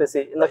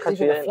embassy in the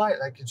country. Even a flight,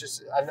 like you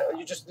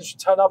should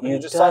turn up and you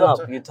just sign up.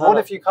 What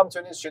if you come to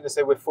an institute and they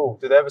say we're full?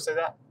 Do they ever say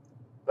that?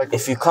 Like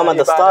if you come at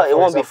the start, it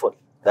won't be full.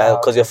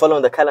 Because you're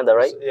following the calendar,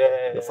 right?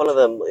 Yeah. You follow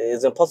them.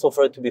 It's impossible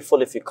for it to be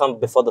full if you come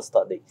before the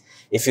start date.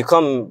 If you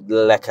come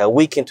like a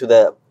week into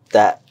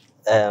that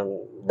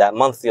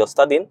month you're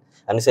studying,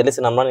 and you say,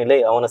 listen, I'm running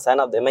late, I want to sign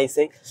up, they may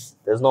say,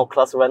 there's no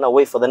class right now,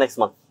 wait for the next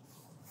month.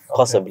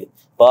 Possibly.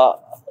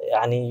 But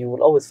you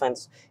will always find,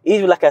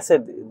 even like I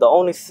said, the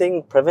only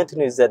thing preventing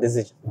you is that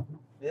decision.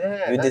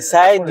 Yeah. You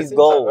decide, you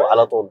go, like, right?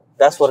 ala طول.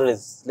 That's what it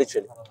is,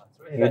 literally.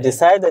 Really You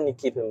decide and you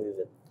keep it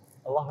moving.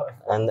 Allah.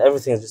 And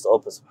everything is just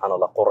open,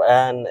 subhanAllah.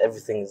 Qur'an,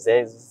 everything is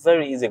there. It's a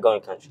very easy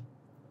going country.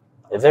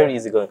 A very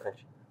easy going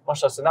country.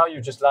 MashaAllah, so now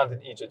you just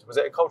landed in Egypt. Was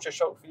it a culture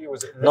shock for you?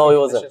 Was it No, it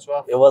wasn't.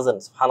 It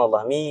wasn't,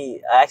 subhanAllah.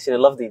 Me, I actually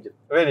loved Egypt.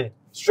 Really?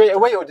 Straight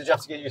away, or did you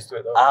have to get used to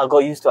it though? I got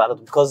used to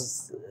it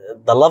because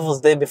the love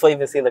was there before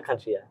even seeing the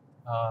country. Yeah.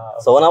 Okay.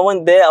 So when I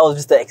went there, I was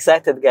just an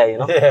excited guy, you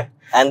know? Yeah.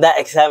 And that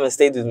excitement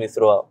stayed with me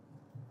throughout.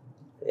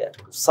 Yeah.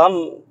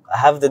 Some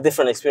have the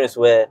different experience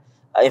where,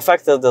 in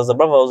fact, there was a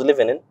brother I was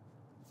living in,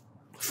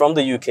 from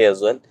the UK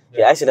as well. Yeah.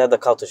 He actually had the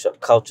culture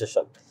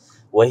shock.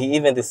 Where he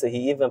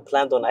even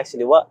planned on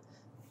actually what?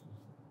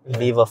 Yeah.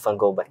 Leave off and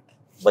go back.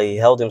 But he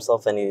held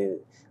himself and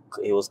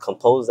he was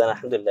composed, and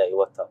alhamdulillah, he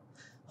worked out.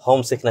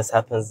 Homesickness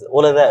happens.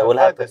 All of that will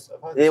happen.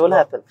 It will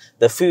happen.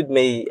 The food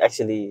may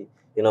actually,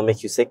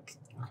 make you sick.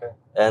 Okay.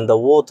 And the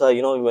water,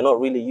 we're not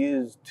really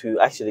used to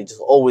actually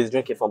just always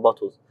drinking from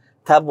bottles.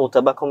 Tap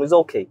water back home is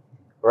okay,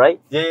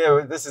 right?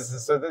 Yeah. This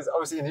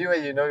obviously in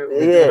UAE, you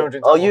don't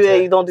drink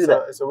UAE, you don't do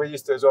that. So we're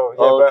used to it as well.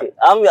 Yeah, okay.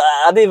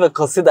 I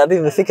didn't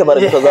even think about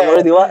it because I'm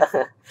already what?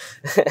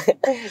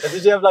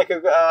 Did you have like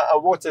a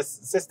water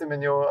system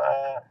in your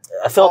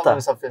a filter?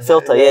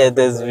 Filter, yeah.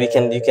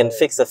 You can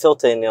fix a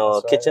filter in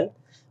your kitchen. Right.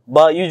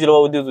 But usually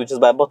what we do is we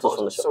just buy bottles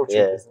from the shop.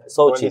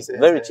 So cheap,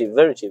 very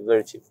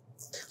cheap.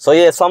 So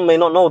yeah, some may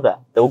not know that.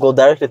 They will go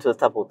directly to the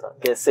tap water,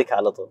 get sick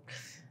ala طول.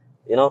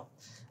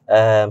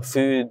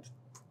 Food.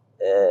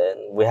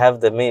 We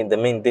have the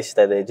main dish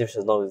that the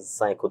Egyptians know is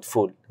something called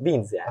fool,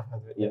 beans. Yeah,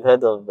 you've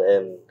heard of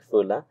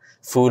fool, huh?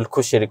 Fool,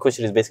 kushri.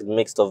 Kushri is basically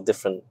mixed of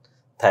different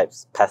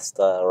types: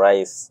 pasta,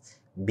 rice,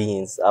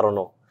 beans. I don't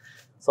know.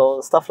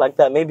 So stuff like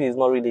that. Maybe it's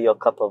not really your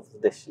cup of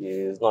dish.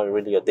 It's not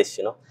really your dish,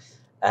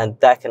 And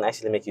that can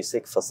actually make you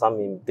sick. For some,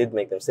 it did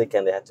make them sick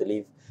and they had to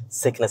leave.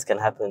 Sickness can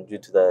happen due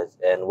to the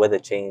weather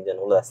change and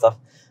all that stuff.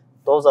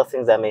 Those are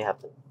things that may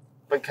happen.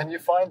 But can you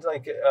find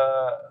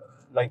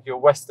like your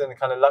Western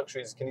kind of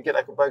luxuries? Can you get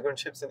like a burger and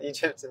chips in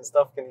Egypt and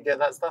stuff? Can you get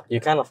that stuff? You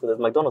can, of course. There's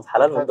McDonald's.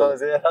 Halal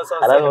McDonald's. Yeah, that's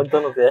what Halal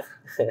McDonald's, yeah.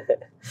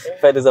 In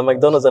fact, there's a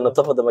McDonald's and on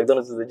top of the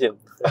McDonald's is the gym.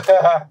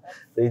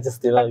 So you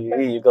just,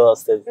 you go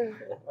upstairs.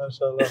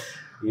 MashaAllah.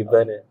 You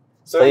burn it.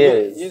 So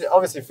you,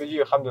 obviously for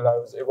you,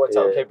 alhamdulillah, it worked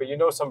out okay.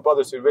 But some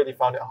brothers who really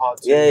found it hard.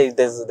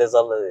 There's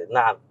a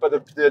lot.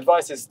 But the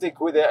advice is stick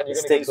with it, and you're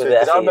going to get used to it.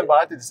 Because I remember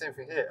I did the same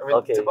thing here. I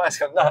mean, Tobias,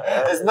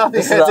 there's nothing.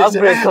 This is an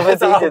upgrade compared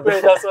to Egypt.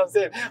 That's what I'm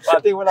saying. But I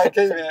think when I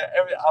came here,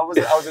 I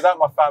was without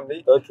my family.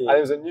 Okay. And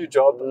it was a new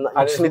job. You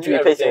just need to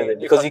be patient with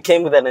it because you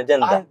came with an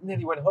agenda. I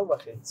nearly went home,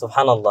 actually.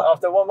 Subhanallah.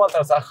 After 1 month, I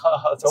was like,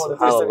 I don't want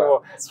to do this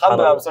anymore.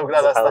 Alhamdulillah, I'm so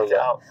glad I stuck it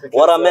out.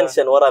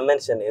 What I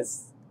mentioned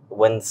is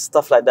when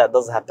stuff like that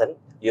does happen,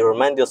 you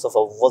remind yourself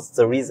of what's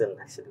the reason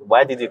actually.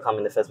 Why did you come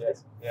in the first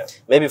place? Yeah.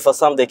 Maybe for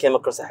some they came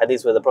across a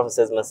hadith where the Prophet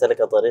says, "Man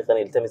salaka tariqan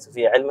yaltamisu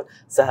fihi ilman,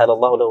 sahala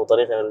Allahu lahu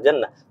tariqan ila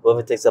al-jannah."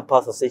 Whoever takes a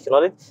path of seeking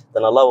knowledge,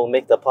 then Allah will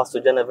make the path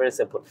to Jannah very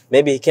simple.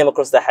 Maybe he came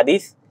across the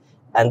hadith,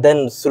 and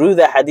then through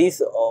the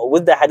hadith, or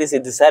with the hadith, he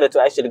decided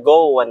to actually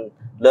go and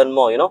learn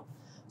more.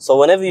 So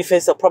whenever you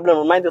face a problem,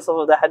 remind yourself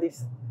of the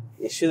hadith.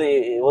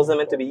 It wasn't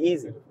meant to be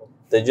easy.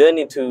 The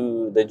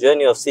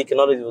journey of seeking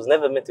knowledge was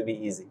never meant to be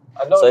easy.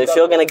 So if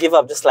you're gonna give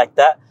up just like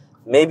that,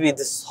 maybe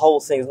this whole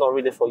thing is not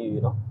really for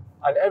you,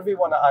 And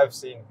everyone that I've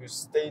seen who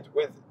stayed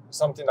with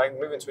something like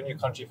moving to a new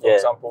country, for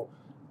example,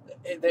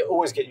 they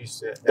always get used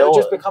to it. It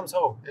just becomes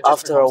home.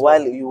 After a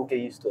while, you will get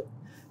used to it.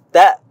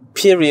 That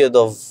period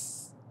of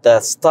the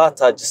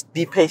starter, just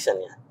be patient.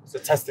 Yeah. It's a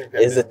testing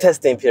period. It's a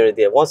testing period.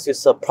 Yeah. Once you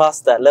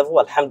surpass that level,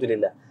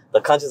 alhamdulillah,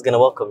 the country is gonna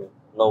welcome you.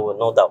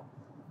 No doubt.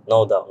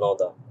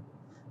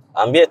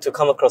 I'm yet to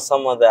come across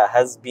someone that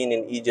has been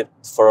in Egypt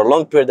for a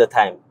long period of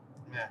time.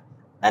 Yeah.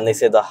 And they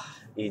said,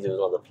 Egypt is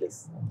not the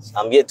place.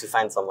 I'm yet to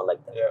find someone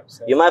like that. Yeah,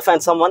 you might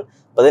find someone,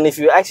 but then if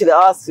you actually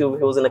ask who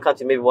was in the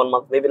country, maybe 1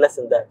 month, maybe less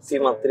than that,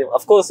 2 months, 3 months,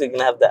 of course you can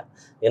have that,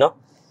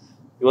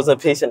 He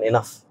wasn't patient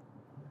enough.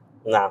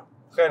 Nah.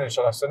 Khair,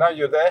 inshallah. So now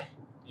you're there,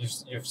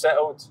 you've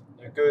settled,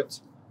 you're good,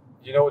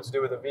 you know what to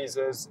do with the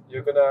visas,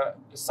 you're going to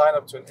sign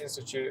up to an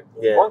institute.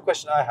 Yeah. One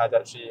question I had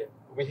actually,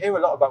 we hear a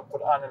lot about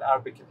Qur'an and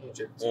Arabic in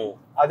Egypt.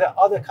 Are there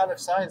other kind of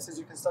sciences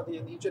you can study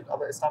in Egypt,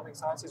 other Islamic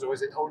sciences, or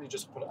is it only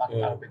just Qur'an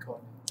and Arabic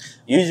only?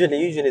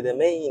 Usually the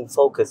main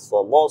focus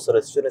for most of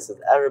the students is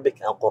Arabic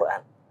and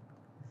Qur'an.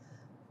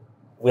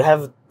 We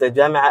have the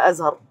Jami'a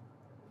Azhar.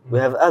 We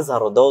have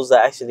Azhar. Those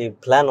that actually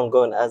plan on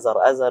going Azhar.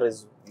 Azhar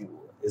is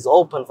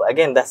open for,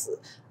 again,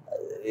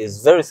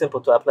 is very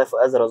simple to apply for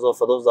Azhar as well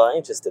for those that are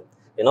interested,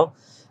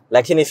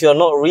 Like if you're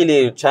not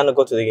really trying to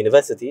go to the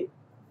university,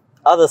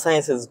 other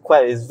science is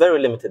very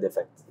limited, in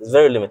fact. It's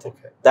very limited.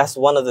 Okay. That's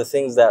one of the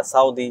things that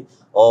Saudi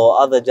or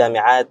other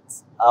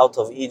Jami'at out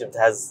of Egypt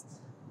has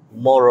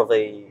more of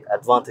a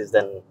advantage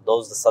than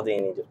those that study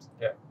in Egypt.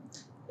 Yeah.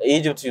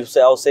 Egypt,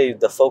 I'll say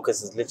the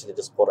focus is literally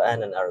just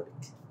Qur'an and Arabic.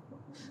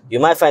 You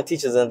might find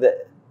teachers in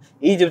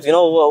Egypt,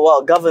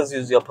 what governs you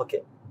is your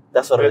pocket.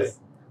 That's what it is.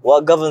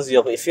 What governs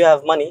you, if you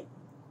have money,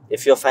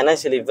 if you're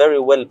financially very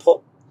well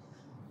put,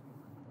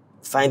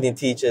 finding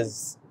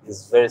teachers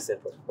is very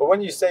simple. But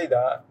when you say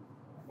that,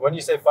 when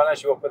you say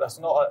financial but that's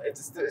not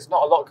it's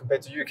not a lot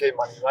compared to UK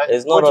money, right?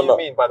 It's not what do you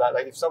mean by that?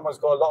 Like if someone's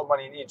got a lot of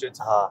money in Egypt,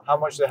 how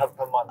much do they have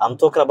per month? I'm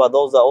talking about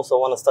those that also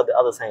want to study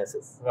other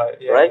sciences. Right.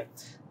 Yeah, right?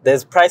 Yeah.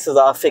 There's prices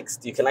that are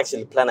fixed. You can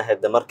actually plan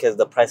ahead. The markets,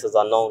 the prices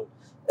are known.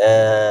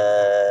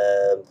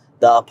 The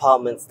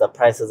apartments, the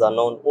prices are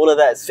known. All of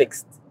that is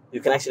fixed.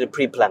 You can actually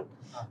pre-plan.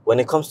 When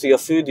it comes to your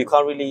food, you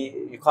can't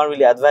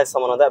really advise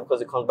someone on that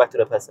because it comes back to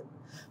the person.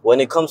 When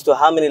it comes to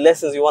how many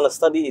lessons you want to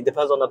study, it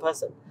depends on the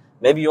person.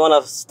 Maybe you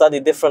want to study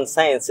different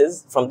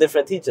sciences from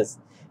different teachers.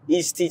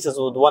 Each teacher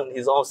would want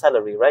his own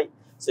salary, right?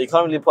 So you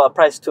can't really put a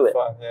price to it.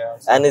 Fine, yeah,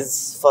 and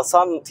it's for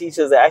some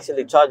teachers, they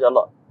actually charge a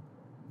lot.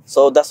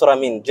 So that's what I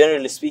mean.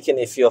 Generally speaking,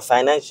 if you're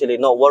financially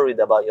not worried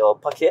about your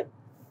pocket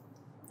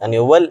and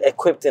you're well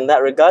equipped in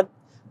that regard,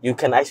 you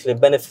can actually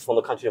benefit from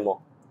the country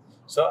more.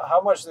 So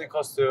how much does it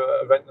cost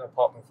to rent an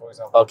apartment, for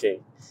example? Okay.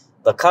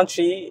 The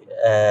country,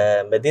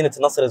 Madrasatu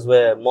Nasr is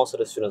where most of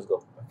the students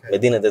go. Okay.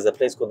 Medina, there's a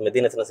place called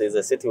Madrasatu Nasr, is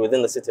a city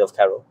within the city of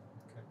Cairo.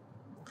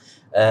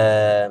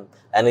 Okay.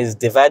 And it's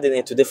divided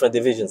into different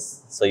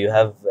divisions. So you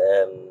have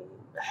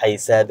Hay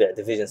Sabi',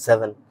 Division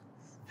 7,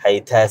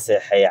 Hay Tasi',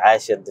 Hay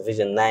Ashir,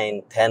 Division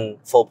 9, 10,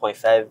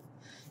 4.5,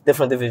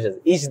 different divisions.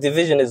 Each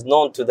division is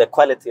known to the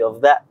quality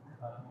of that.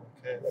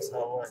 Okay, that's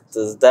how it works.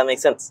 Does that make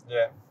sense?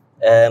 Yeah.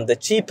 The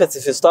cheapest,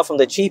 if you start from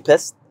the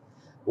cheapest,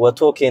 we're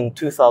talking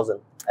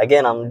 2,000.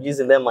 Again, I'm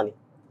using their money.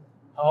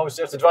 Oh,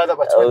 so you have to divide that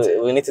by 20?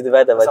 We need to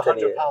divide that by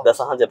 20. That's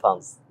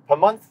 £100. Per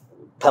month?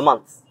 Per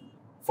month.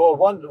 For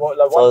one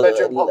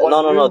bedroom?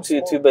 No,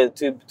 two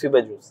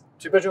bedrooms.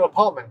 2-bedroom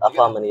apartment?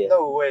 Apartment, yeah.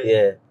 No way.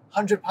 Yeah.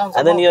 £100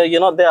 And then you're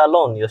not there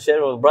alone. You're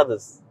sharing with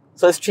brothers.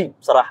 So it's cheap,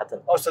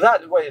 صراحة. Oh, so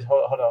that, wait,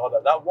 hold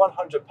on. That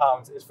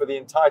 £100 is for the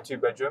entire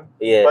 2-bedroom.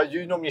 Yeah. But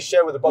you normally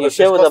share with the brother. You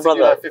share with the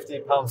brother. Like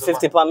 £50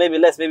 £50, maybe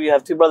less. Maybe you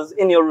have 2 brothers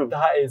in your room.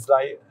 That is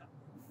like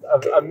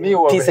a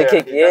meal piece over of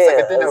here. cake, yeah. That's like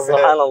a dinner over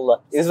here.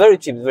 SubhanAllah. It's very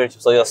cheap,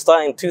 So you're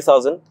starting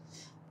 2,000.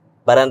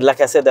 But then,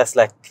 like I said, that's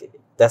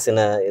in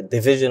a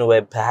division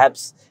where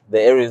perhaps the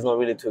area is not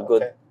really too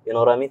good. Okay. You know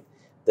what I mean?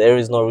 The area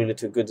is not really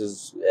too good.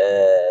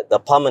 The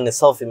apartment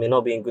itself, it may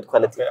not be in good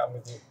quality. Okay, I'm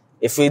with you.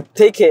 If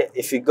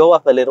you go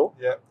up a little,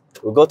 yeah,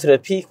 we go to the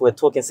peak, we're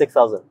talking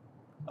 6,000.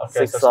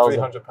 Okay, so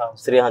 £300.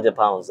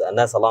 £300. And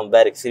that's Allahumma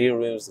barik. 3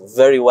 rooms,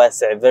 very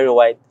very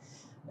wide.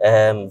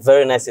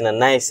 Very nice, in a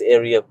nice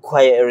area,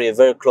 quiet area,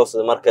 very close to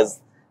the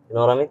markaz. You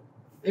know what I mean?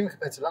 Even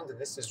compared to London,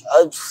 this is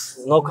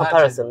no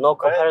comparison.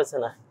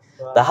 Right?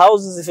 Wow. The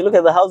houses, if you look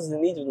at the houses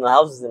in Egypt and the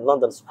houses in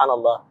London,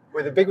 subhanAllah.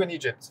 Wait, the big one in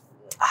Egypt?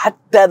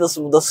 Hatta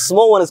the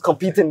small one is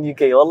competing in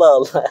UK.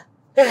 Allah. So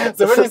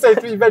when you say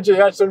 3-bedroom,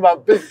 you're actually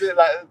talking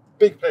about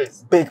big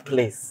place? Big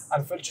place.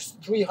 And for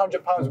just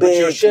 £300, which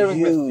you're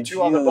sharing with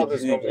 2 other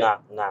brothers? Nah.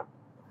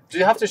 Do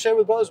you have to share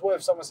with brothers? What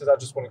if someone says, I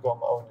just want to go on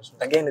my own?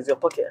 Again, it's your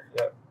pocket.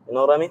 Yeah. You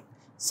know what I mean?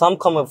 Some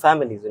come with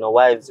families,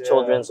 wives,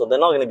 children, so they're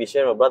not going to be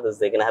sharing with brothers.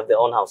 They're going to have their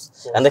own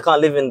house. And they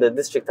can't live in the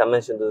district I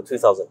mentioned, the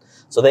 2,000.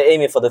 So they're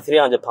aiming for the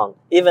 £300.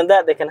 Even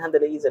that, they can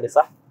handle it easily,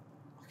 sah?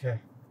 Okay.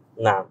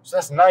 Nah. So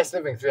that's nice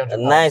living, £300.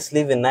 Nice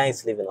living.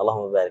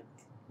 Allahumma barik.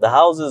 The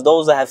houses,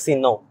 those I have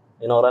seen, no.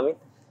 You know what I mean?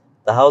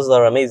 The houses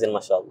are amazing,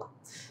 mashallah.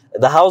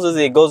 The houses,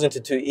 it goes into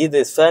 2. Either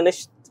it's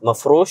furnished,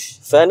 mafrush,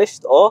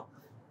 furnished, or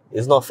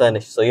it's not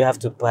furnished. So you have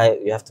to buy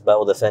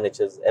all the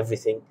furniture,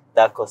 everything.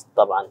 That costs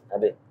tab'an a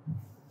bit.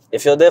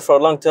 If you're there for a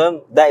long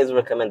term, that is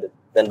recommended.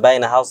 Then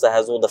buying a house that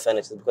has all the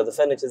furniture, because the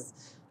furniture,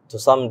 to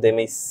some, they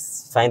may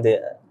find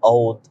it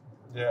old,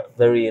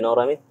 very, you know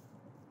what I mean?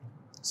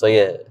 So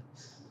yeah,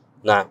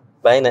 nah.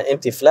 Buying an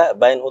empty flat,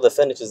 buying all the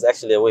furniture is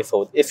actually a way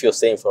forward if you're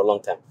staying for a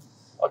long time.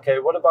 Okay,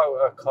 what about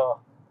a car?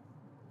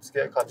 Just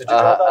get a car. Did you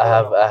drive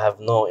that? I have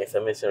no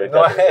information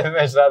regarding that.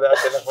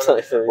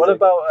 Okay, what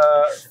about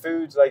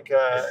food, like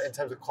in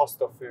terms of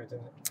cost of food?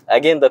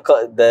 Again,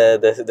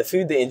 the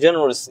food in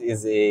general is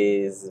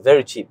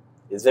very cheap.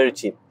 It's very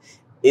cheap.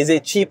 Is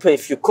it cheaper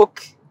if you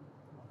cook?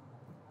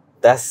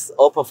 That's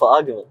open for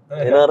argument.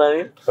 You know what I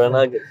mean? For an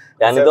argument.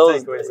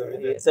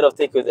 Instead of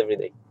takeaways every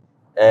day.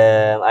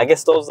 I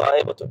guess those that are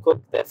able to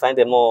cook, they find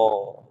it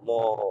more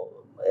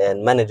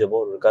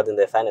manageable regarding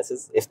their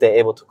finances if they're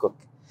able to cook.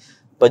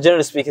 But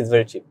generally speaking, it's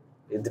very cheap.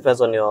 It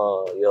depends on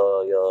your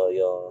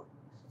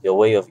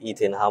way of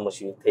eating, how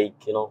much you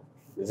take.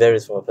 It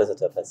varies from a person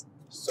to a person.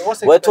 So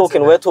what's we're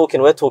talking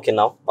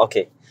now.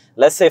 Okay,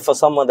 let's say for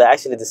someone that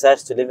actually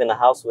decides to live in a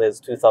house where it's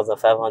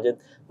 2,500,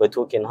 we're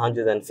talking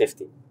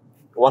 150,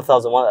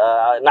 1,000.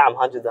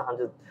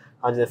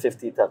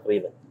 150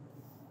 تقريبا.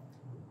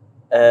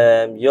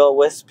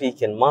 We're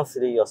speaking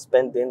monthly. You're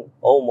spending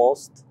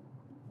almost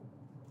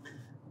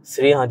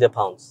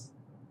 £300.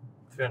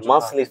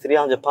 Monthly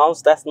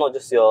 £300. That's not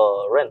just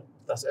your rent.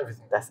 That's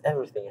everything. That's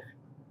everything.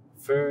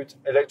 Food,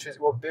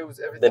 electricity, bills,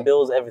 everything. The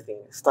bills, everything.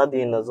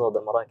 Studying as well,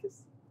 the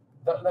marakis.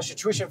 That's your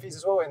tuition fees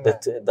as well in there.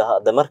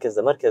 The markaz,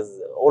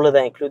 all of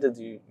that included.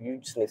 You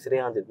just need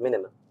 300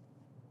 minimum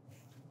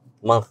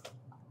month.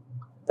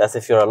 That's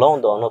if you're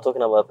alone, though. I'm not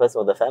talking about a person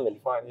with a family.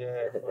 Fine,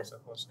 yeah,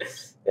 of course.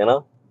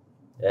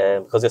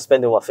 because you're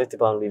spending what,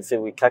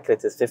 £50? We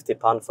calculated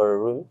 £50 for a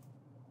room,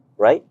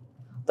 right?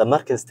 The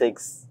markaz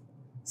takes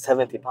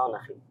 £70,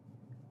 akhi.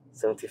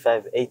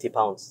 75,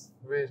 £80.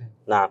 Really?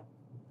 Nah.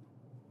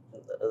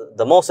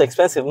 The most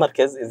expensive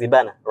markaz is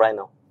Ibana right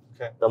now.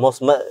 Okay. The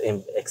most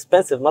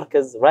expensive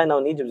markaz right now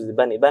in Egypt is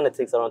Ibana. Ibana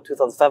takes around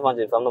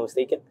 2,500 if I'm not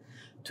mistaken.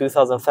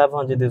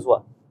 2,500 is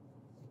what?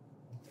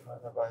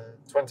 Divided by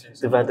 20.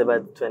 Divided by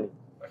 20.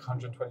 Like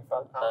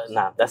 £125.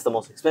 Nah, that's the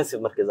most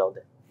expensive markaz out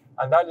there.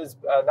 And that is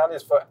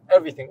for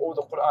everything, all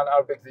the Qur'an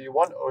Arabic that you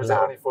want, or is it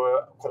only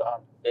for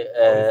Qur'an?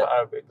 Only for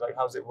Arabic? Like,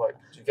 how does it work?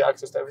 Do you get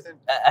access to everything?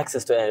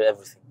 Access to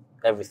everything.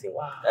 Everything.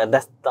 Wow. And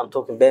I'm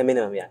talking bare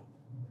minimum, yeah.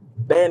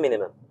 Bare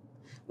minimum.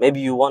 Maybe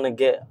you want to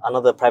get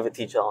another private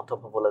teacher on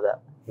top of all of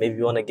that. Maybe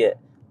you want to get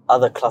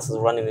other classes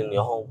running in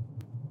your home.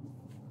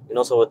 You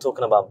know, so we're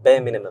talking about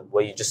bare minimum,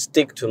 where you just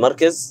stick to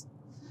markaz,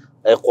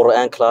 a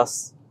Qur'an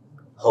class,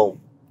 home.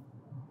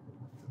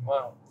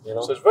 Wow. You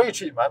know? So it's very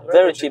cheap, man.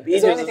 Very cheap.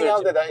 Is there anything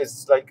out there that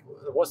is like,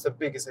 what's the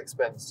biggest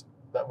expense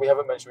that we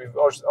haven't mentioned? We've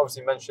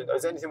obviously mentioned.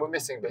 Is there anything we're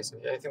missing,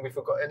 basically? Anything we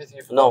forgot? Anything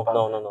you forgot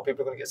about? No.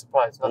 People are going to get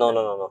surprised.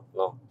 No.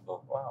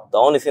 Wow. The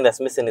only thing that's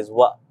missing is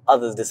what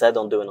others decide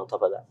on doing on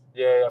top of that.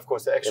 Yeah, of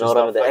course, the extra you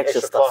know stuff. The like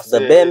extra stuff. classes, The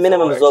bare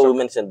minimum is what we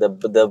mentioned.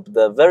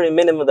 The very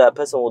minimum that a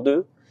person will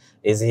do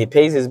is he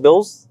pays his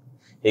bills,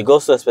 he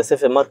goes to a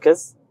specific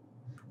markaz,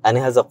 and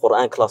he has a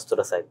Qur'an class to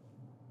the side.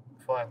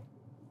 Fine.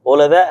 All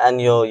of that,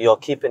 and you're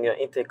keeping your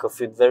intake of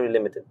food very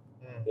limited.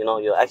 You know,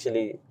 you're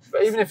actually.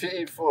 But even if you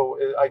eat full,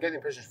 I get the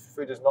impression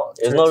food is not.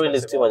 It's not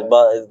really too much,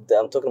 but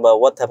I'm talking about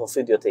what type of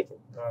food you're taking.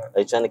 Right. Are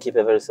you trying to keep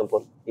it very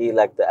simple? Eat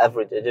like the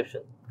average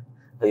Egyptian?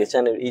 Or you're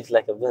trying to eat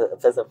like a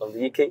person from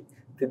the UK?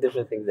 Two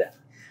different things there.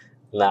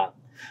 Nah.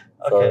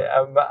 Okay,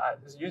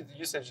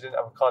 you said you didn't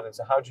have a car then,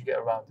 so how do you get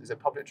around? Is it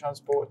public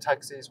transport,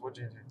 taxis? What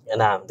do you do?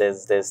 Nah,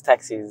 there's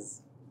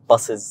taxis,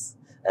 buses,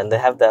 and they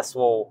have that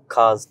small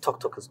cars.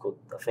 Tuk-tuk is called.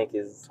 I think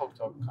is.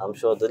 Tuk-tuk. I'm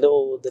sure the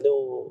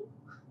little.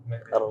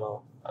 Maybe. I don't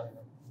know.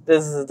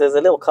 There's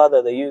a little car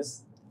that they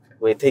use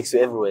where it takes you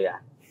everywhere. Yeah,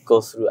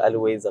 goes through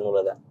alleyways and all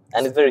of that,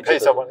 and it's very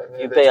cheap.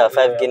 You pay a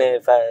 5 guinea,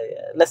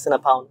 less than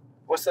 £1.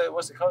 What's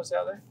the currency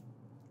out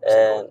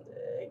there?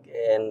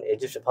 And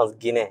Egyptian pounds,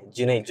 Junay.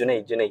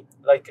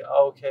 Like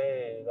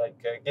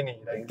Guinea,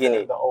 like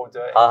Guinea. The old.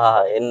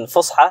 In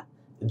Fusha,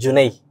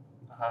 Junay.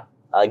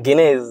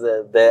 Guinea is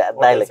the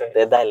dialect.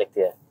 The dialect,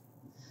 yeah.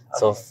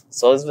 Okay.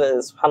 So it's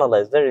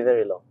subhanallah, it's very,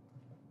 very low.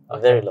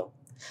 Okay. Very low.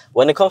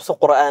 When it comes to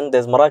Qur'an,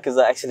 there's marakis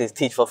that actually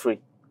teach for free.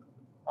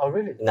 Oh,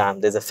 really? Nah,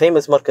 there's a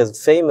famous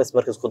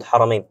markaz called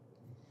Haramain,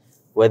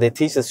 where they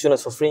teach the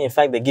students for free. In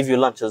fact, they give you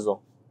lunch as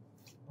well.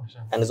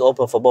 And it's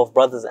open for both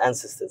brothers and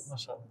sisters.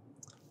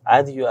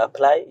 Either you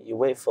apply, you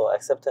wait for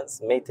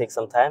acceptance, may take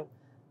some time.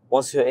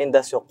 Once you're in,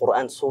 that's your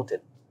Qur'an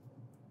sorted.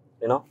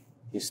 You know,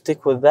 you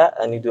stick with that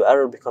and you do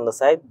Arabic on the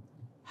side.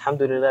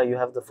 Alhamdulillah, you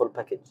have the full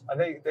package. And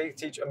they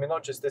teach, I mean,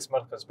 not just this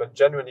markaz, but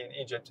generally in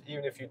Egypt,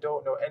 even if you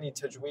don't know any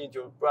tajweed,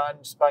 you're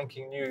brand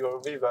spanking new, you're a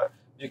revert,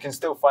 you can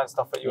still find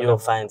stuff at your level. You'll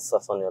find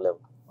stuff on your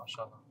level.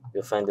 MashaAllah.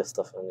 You'll find your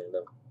stuff on your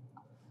level.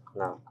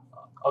 Now.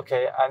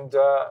 Okay, and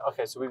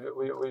so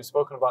we've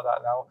spoken about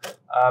that now.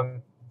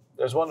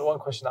 There's one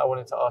question that I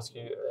wanted to ask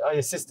you.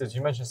 Your sisters,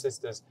 you mentioned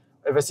sisters.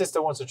 If a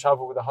sister wants to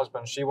travel with a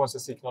husband, she wants to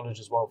seek knowledge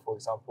as well, for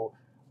example.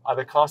 Are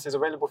the classes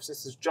available for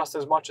sisters just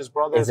as much as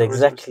brothers? It's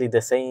exactly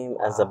the same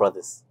as the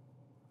brothers.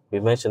 We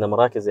mentioned the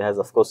Marakis, it has,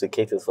 of course, it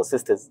caters for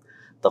sisters.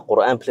 The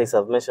Qur'an place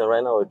I've mentioned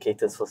right now, it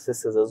caters for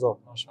sisters as well.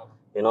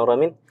 You know what I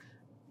mean?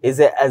 Is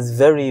it as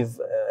very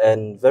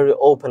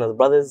open as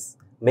brothers?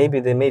 Maybe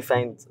they may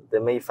find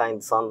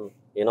some,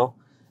 you know,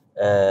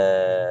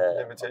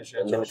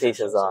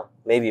 limitations are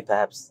maybe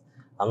perhaps.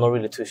 I'm not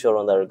really too sure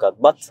on that regard,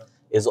 but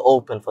it's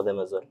open for them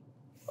as well.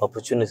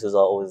 Opportunities are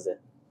always there.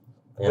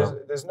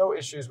 There's no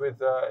issues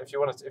with if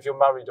you're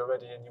married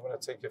already and you want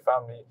to take your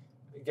family,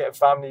 get a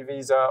family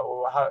visa,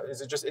 or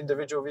is it just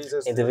individual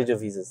visas? Individual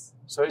visas.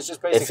 So it's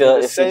just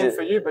basically the same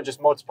for you, but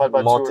just multiplied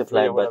by 2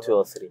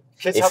 or 3.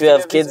 If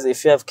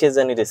you have kids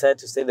and you decide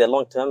to stay there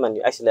long term and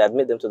you actually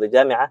admit them to the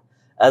Jami'ah,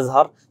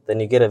 Azhar, then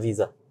you get a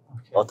visa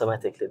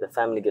automatically. The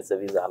family gets a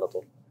visa ala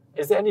tool.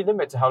 Is there any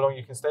limit to how long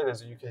you can stay there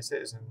as a UK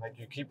citizen? Like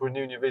you keep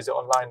renewing your visa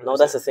online? No,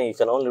 that's the thing. You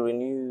can only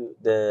renew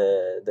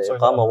the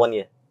Iqama 1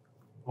 year.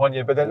 1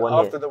 year, but then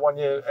after the 1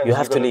 year, you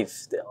have to leave.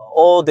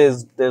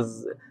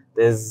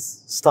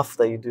 There's stuff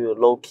that you do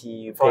low key.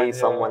 You pay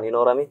someone, you know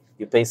what I mean?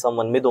 You pay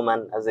someone,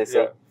 middleman, as they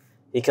say.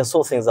 He can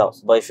sort things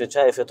out. But if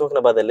you're talking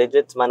about the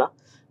legit manner,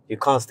 you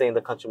can't stay in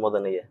the country more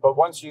than a year. But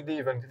once you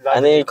leave and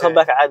then you come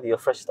back, you're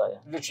fresh start.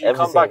 Literally, you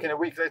come back and a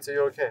week later,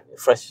 you're okay.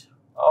 Fresh.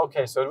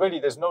 Okay, so really,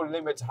 there's no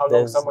limit to how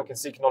long someone can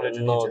seek knowledge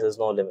in Egypt. No, there's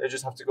no limit. They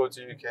just have to go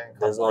to UK.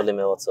 There's no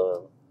limit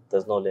whatsoever.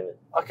 There's no limit.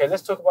 Okay,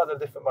 let's talk about the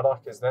different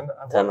marakis then.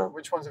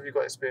 Which ones have you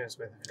got experience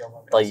with? If you don't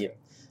mind me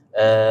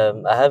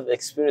I have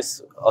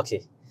experience.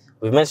 Okay,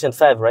 we mentioned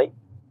 5, right?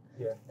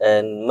 Yeah.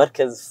 And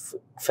Markaz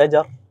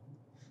Fajr,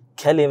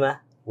 Kalima,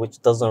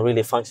 which doesn't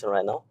really function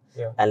right now.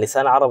 Yeah. And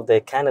Lisan Arab,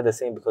 they're kind of the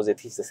same because they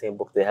teach the same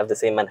book. They have the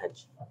same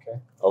manhaj. Okay.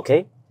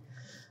 Okay.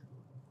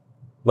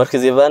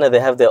 Markaz Ibana, they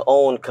have their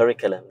own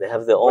curriculum. They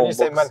have their own books.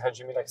 When you say manhaj,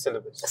 you mean like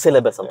syllabus?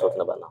 Syllabus I'm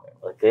talking about now.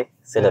 Okay?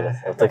 Syllabus.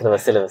 I'm talking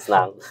about syllabus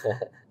now.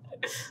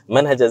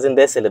 Manhaj is in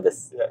their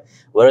syllabus. Yeah.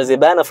 Whereas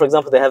Ibana, for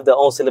example, they have their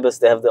own syllabus,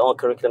 they have their own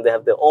curriculum, they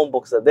have their own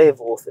books that they have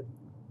authored.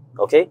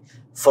 Okay?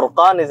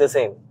 Furqan is the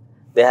same.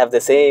 They have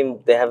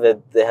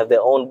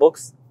their own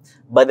books,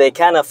 but they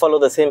kind of follow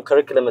the same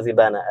curriculum as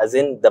Ibana, as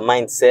in the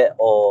mindset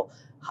or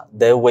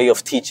their way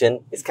of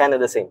teaching is kind of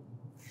the same.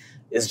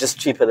 It's just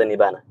cheaper than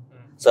Ibana.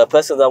 So a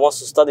person that wants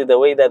to study the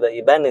way that the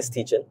Ibana is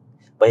teaching,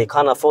 but he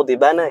can't afford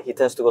Ibana, he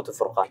tends to go to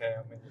Furqan. Okay,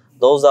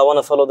 those that want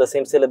to follow the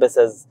same syllabus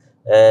as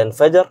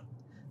Fajr,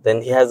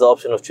 then he has the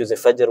option of choosing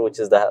Fajr, which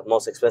is the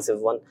most expensive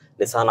one.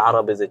 Lisan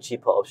Arab is a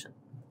cheaper option.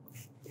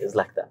 It's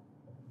like that.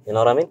 You know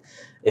what I mean?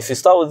 If you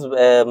start with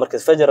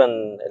Markaz Fajr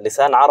and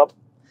Lisan Arab,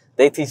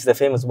 they teach the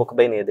famous book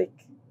Bayna Yadayk.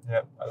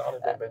 Yeah,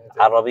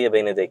 Arabiya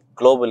Bayna Yadayk,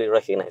 globally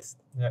recognized.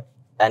 Yeah.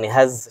 And it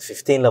has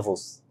 15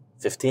 levels.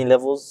 15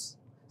 levels,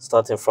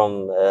 starting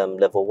from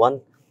level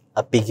 1,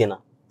 a beginner.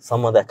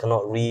 Someone that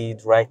cannot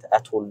read, write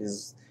at all,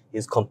 is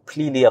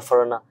completely a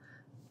foreigner,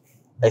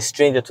 a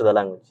stranger to the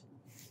language.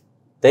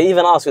 They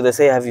even ask you, they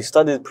say, have you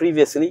studied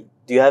previously?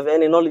 Do you have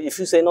any knowledge? If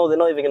you say no, they're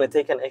not even going to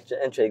take an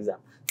entry exam.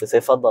 They say,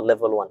 Faddal,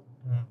 level 1.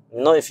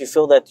 No, if you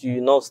feel that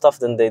you know stuff,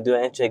 then they do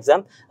an entry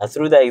exam. And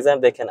through the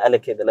exam, they can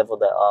allocate the level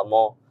that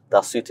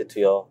are suited to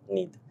your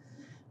need.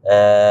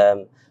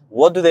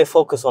 What do they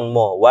focus on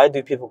more? Why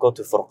do people go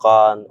to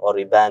Furqan or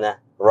Ibana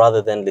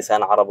rather than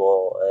Lisan Arab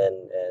or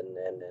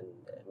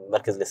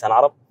Markaz Lisan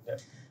Arab?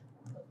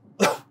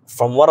 Yeah.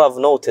 From what I've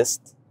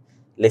noticed,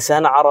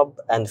 Lisan Arab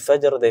and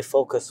Fajr, they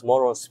focus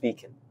more on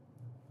speaking.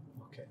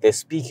 Okay. Their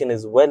speaking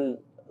is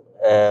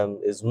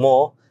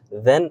more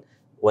than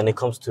when it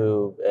comes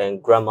to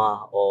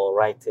grammar or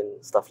writing,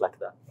 stuff like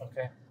that.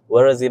 Okay.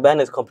 Whereas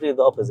Ibana is completely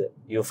the opposite.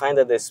 You find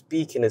that their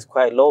speaking is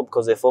quite low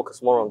because they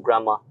focus more on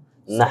grammar,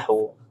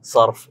 nahu,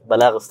 sarf,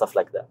 balagh, stuff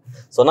like that.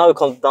 So now it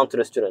comes down to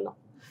the student now.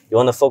 You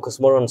want to focus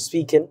more on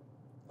speaking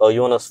or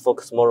you want to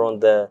focus more on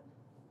the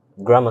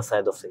grammar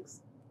side of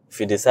things? If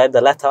you decide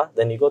the latter,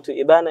 then you go to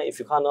Ibana. If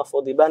you can't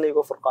afford Ibana, you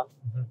go for Qur'an.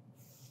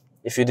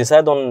 If you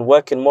decide on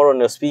working more on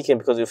your speaking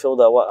because you feel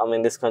that I'm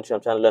in this country,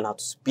 I'm trying to learn how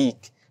to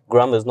speak,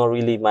 grammar is not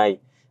really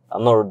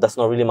that's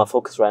not really my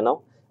focus right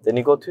now, then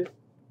you go to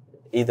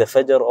either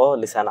Fajr or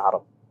Lisan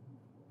Arab.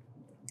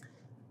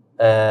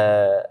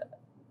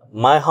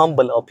 My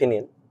humble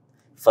opinion,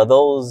 for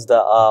those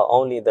that are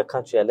only in the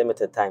country a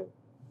limited time,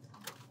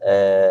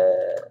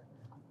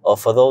 or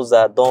for those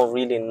that don't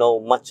really know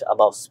much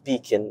about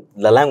speaking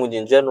the language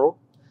in general,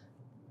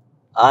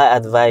 I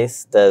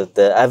advise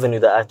the avenue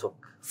that I took,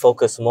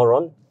 focus more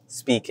on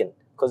speaking,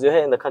 because you're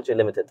here in the country a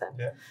limited time.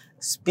 Yeah.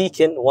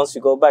 Speaking, once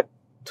you go back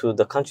to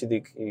the country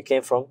that you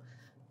came from,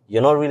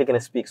 you're not really going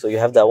to speak. So you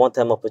have that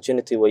one-time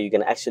opportunity where you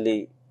can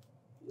actually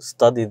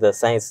study the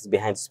sciences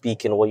behind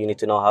speaking, what you need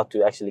to know, how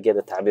to actually get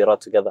the ta'birat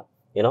together,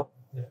 you know?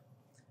 Yeah.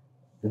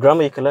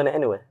 Grammar, you can learn it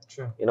anywhere.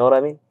 True. You know what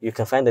I mean? You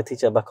can find a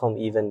teacher back home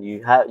even.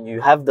 You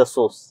have the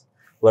source.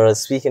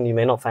 Whereas speaking, you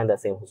may not find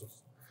that same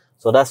source.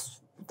 So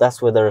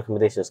that's where the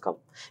recommendations come.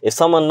 If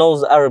someone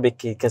knows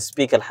Arabic, he can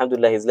speak,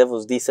 alhamdulillah, his level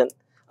is decent,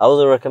 I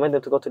would recommend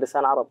him to go to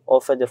Lisan Arab or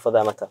Fajr for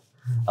that matter.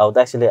 I would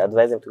actually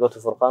advise him to go to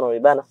Furqan or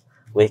Ibana,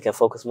 where he can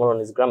focus more on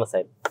his grammar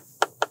side,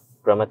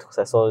 grammatical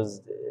side. So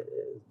it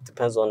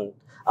depends on,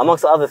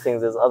 amongst other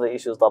things, there's other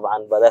issues,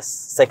 طبعاً, but that's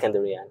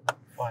secondary.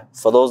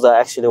 For those that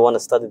actually want to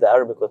study the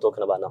Arabic we're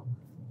talking about now.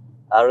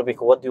 Arabic,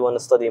 what do you want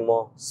to study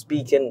more?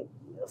 Speaking,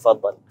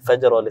 فضل,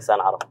 Fajr or Lisan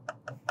Arab.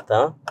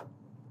 تمام؟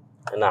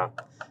 نعم.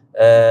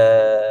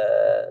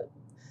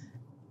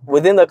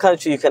 Within the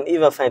country, you can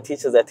even find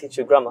teachers that teach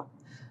you grammar.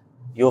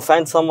 You'll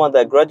find someone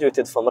that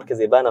graduated from Markaz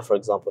Ibana, for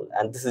example,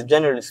 and this is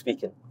generally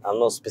speaking. I'm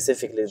not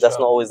specifically, that's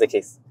not always the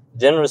case.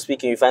 Generally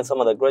speaking, you find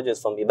someone that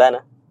graduates from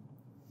Ibana,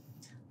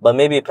 but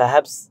maybe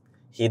perhaps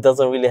he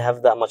doesn't really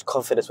have that much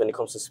confidence when it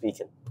comes to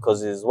speaking,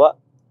 because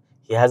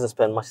he hasn't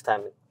spent much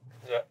time in.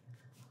 Yeah.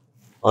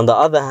 On the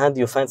other hand,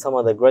 you find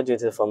someone that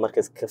graduated from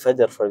Markaz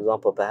Fajr, for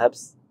example,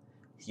 perhaps,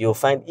 you'll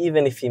find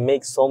even if he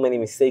makes so many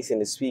mistakes in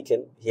his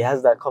speaking, he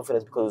has that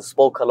confidence because he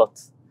spoke a lot.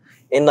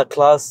 In the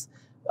class,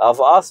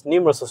 I've asked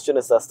numerous of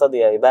students that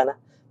study at Ibana,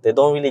 they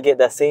don't really get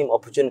that same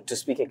opportunity to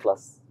speak in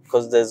class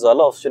because there's a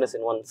lot of students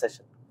in one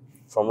session,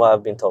 from what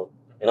I've been told,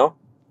 you know?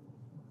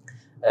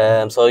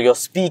 So your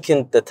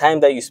speaking, the time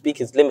that you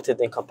speak is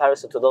limited in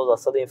comparison to those that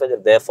study in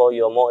Fajr, therefore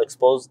you're more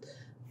exposed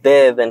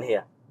there than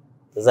here.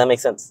 Does that make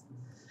sense?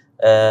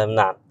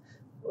 Nah.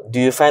 Do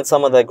you find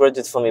someone that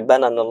graduates from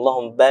Ibana and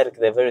Allahumma barik,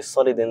 they're very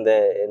solid in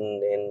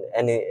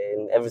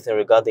everything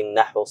regarding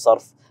Nahu,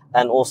 Sarf,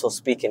 and also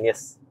speaking?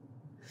 Yes.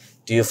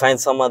 Do you find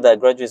someone that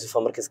graduates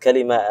from Markaz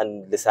Kalima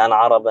and Lisan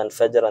Arab and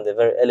Fajr and they're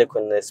very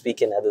eloquent in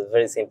speaking at the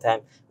very same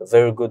time,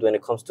 very good when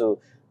it comes to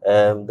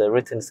the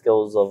written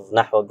skills of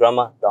Nahwa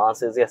grammar? The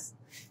answer is yes.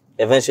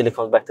 Eventually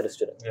comes back to the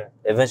student. Yeah.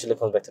 Eventually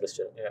comes back to the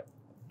student. Yeah.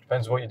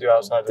 Depends what you do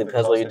outside.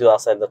 Depends what you do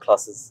outside the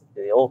classes.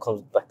 It all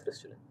comes back to the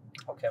student.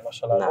 Okay,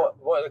 mashallah. Nah.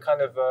 What are the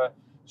kind of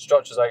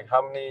structures? Like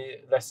how many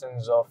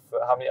lessons of,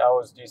 how many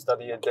hours do you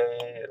study a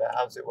day? Like,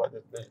 how does it work?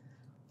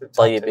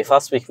 If I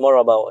speak more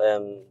about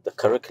the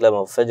curriculum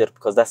of Fajr,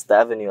 because that's the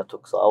avenue I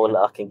took, so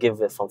I can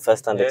give it from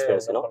first-hand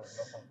experience, you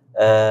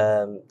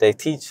know. They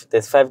teach,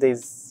 there's 5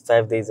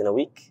 days in a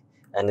week,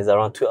 and it's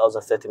around 2 hours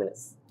and 30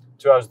 minutes.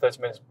 2 hours and 30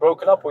 minutes.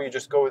 Broken up, or you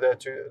just go there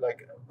to,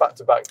 like, back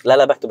to back?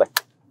 La, back to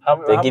back.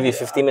 They give you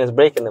 15 minutes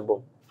break and then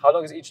boom. How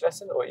long is each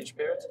lesson or each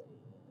period?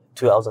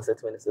 2 hours and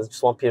 30 minutes. It's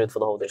just one period for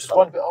the whole day. Just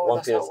one period? Oh, one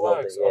that's period how it for the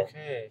whole works. day, yeah.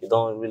 Okay. You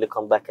don't really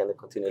come back and then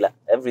continue. Like,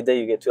 every day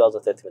you get 2 hours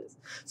and 30 minutes.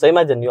 So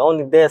imagine, you're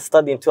only there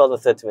studying 2 hours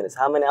and 30 minutes.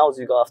 How many hours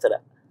you got after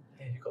that?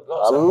 Yeah, you got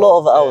lots a lot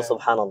of hours,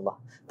 subhanAllah.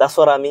 That's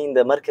what I mean.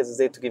 The markaz is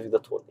there to give you the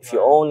tool. If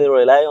you only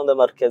rely on the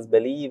markaz,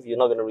 believe you're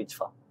not going to reach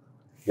far.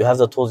 You have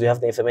the tools, you have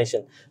the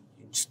information.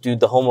 Just do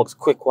the homeworks,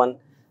 quick one.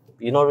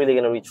 You're not really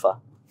going to reach far.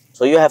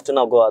 So you have to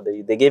now go out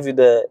there. They gave you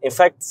the, in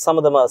fact, some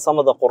of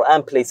the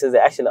Qur'an places, they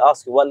actually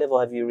ask you, what level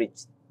have you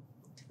reached?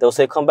 They'll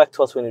say, come back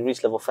to us when you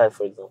reach level 5,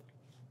 for example.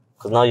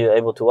 Because now you're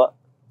able to what?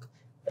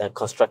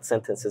 Construct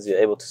sentences, you're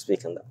able to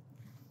speak in that.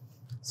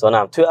 So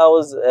now, 2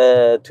 hours,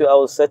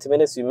 30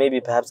 minutes, you maybe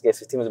perhaps get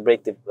 15 minutes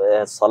break,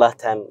 salah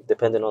time,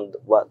 depending on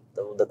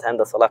the time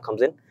the salah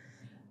comes in.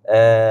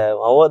 And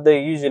what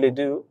they usually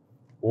do,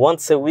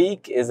 once a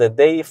week is a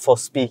day for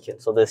speaking.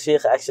 So the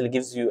sheikh actually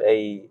gives you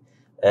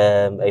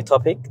a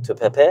topic to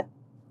prepare.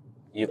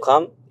 You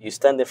come, you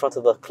stand in front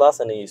of the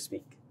class, and then you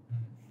speak.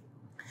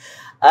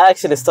 I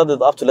actually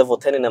studied up to level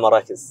 10 in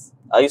Marakis.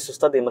 I used to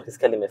study Markaz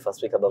Kalima if I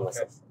speak about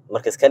myself.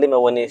 Markaz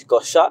Kalima, when it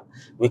got shut,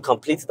 we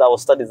completed our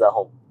studies at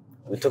home.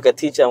 We took a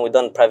teacher and we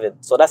done private.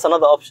 So that's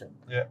another option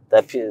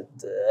that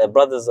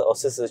brothers or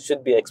sisters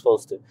should be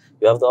exposed to.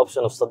 You have the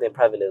option of studying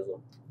privately as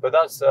well. But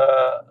that's,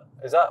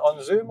 is that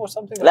on Zoom or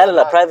something?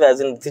 La, private as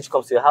in the teacher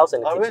comes to your house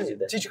and he teaches you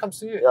there. Teacher comes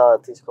to you? Yeah,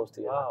 teacher comes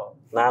to you. Wow.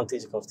 Nah,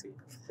 teacher comes to you.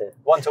 Yeah.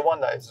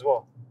 1-to-1 that is as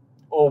well?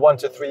 Or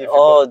 1-to-3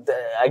 if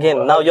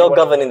again, now you're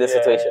governing the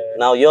situation.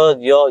 Now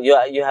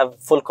you have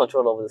full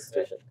control over the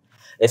situation.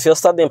 If you're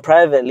studying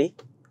privately,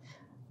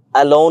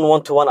 alone,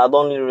 1-to-1,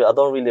 I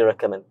don't really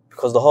recommend.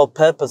 Because the whole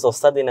purpose of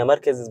studying a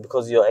markaz is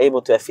because you're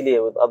able to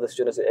affiliate with other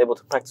students, you're able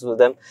to practice with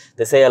them.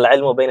 They say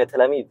al-ilmu bayna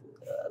talamid.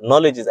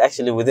 Knowledge is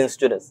actually within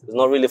students. It's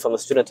not really from a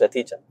student to a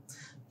teacher.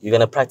 You're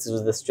going to practice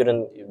with the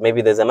student.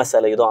 Maybe there's a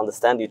masala you don't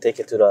understand, you take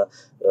it to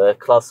the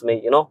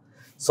classmate, you know.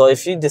 So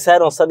if you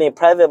decide on studying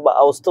private, but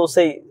I would still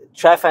say,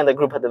 try find a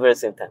group at the very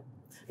same time.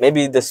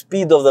 Maybe the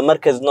speed of the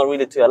markaz is not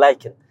really to your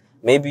liking.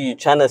 Maybe you're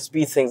trying to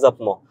speed things up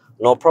more.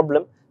 No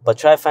problem. But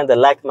try find a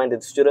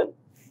like-minded student,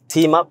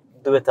 team up,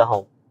 do it at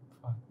home.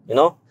 You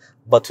know?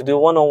 But to do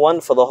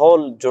one-on-one for the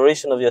whole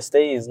duration of your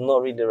stay is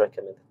not really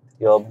recommended.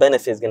 Your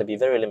benefit is going to be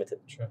very limited.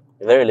 Sure.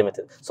 Very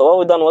limited. So what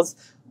we done was,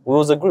 we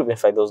was a group, in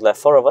fact, there was like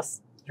 4 of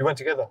us. You went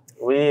together?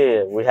 When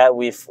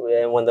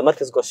the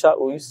markaz got shut,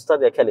 we used to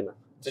study a kalima.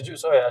 Did you,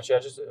 sorry, actually, I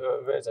just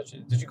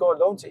realized, did you go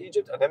alone to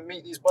Egypt and then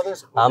meet these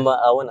brothers? I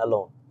went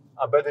alone.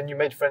 But then you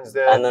made friends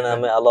there? And then I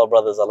met a lot of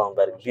brothers along,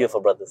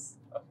 beautiful brothers.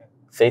 Okay.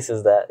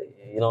 Faces that,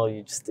 you know,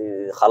 you just,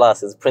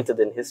 khalas, is printed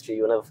in history,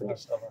 you'll never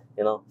forget.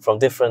 You know, from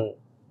different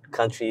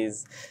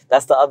countries.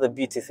 That's the other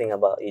beauty thing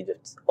about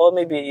Egypt. Or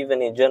maybe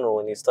even in general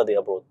when you study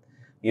abroad.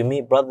 You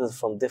meet brothers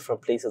from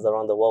different places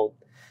around the world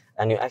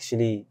and you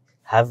actually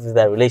have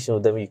that relation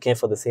with them. You came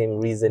for the same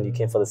reason, you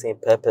came for the same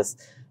purpose.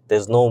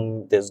 There's no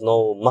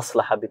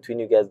maslaha between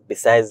you guys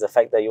besides the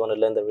fact that you want to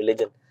learn the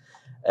religion.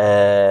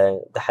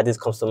 The hadith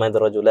comes to mind,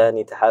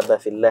 رَجُلَانِ تَحَابَا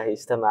فِي اللَّهِ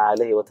اجْتَمَعَ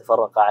عَلَيْهِ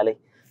وَتَفَرَّقَ عَلَيْهِ.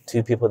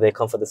 2 people, they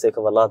come for the sake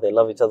of Allah, they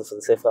love each other for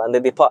the sake of Allah, and they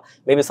depart.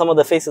 Maybe some of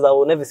the faces, I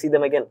will never see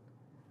them again.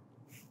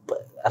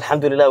 But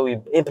alhamdulillah, we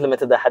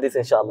implemented the hadith,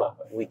 inshallah.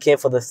 We came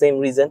for the same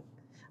reason,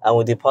 and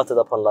we departed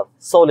upon love,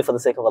 solely for the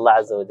sake of Allah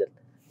Azza wa Jal.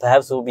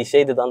 Perhaps we'll be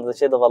shaded under the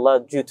shade of Allah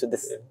due to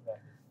this.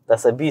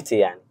 That's a beauty,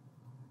 yani.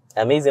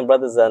 Amazing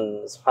brothers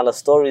and subhanAllah,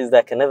 stories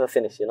that can never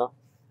finish, you know.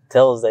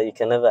 Tales that you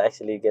can never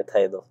actually get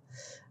tired of.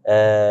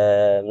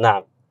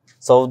 Naam.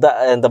 So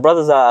and the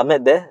brothers I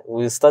met there,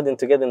 we were studying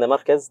together in the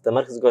markaz. The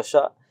markaz got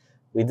shut.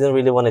 We didn't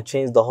really want to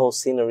change the whole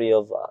scenery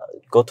of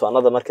go to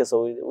another markaz.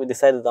 So we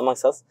decided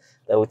amongst us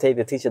that we take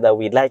the teacher that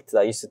we liked,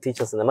 that used to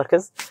teach us in the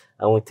markaz,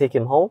 and we take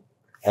him home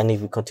and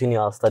we continue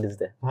our studies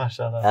there.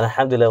 MashaAllah. And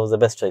alhamdulillah, it was the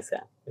best choice.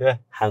 Yeah.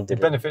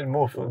 Alhamdulillah. You benefited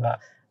more from that.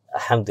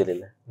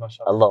 Alhamdulillah.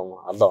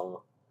 MashaAllah.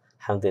 Allahumma.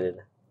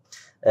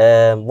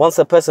 Alhamdulillah. Once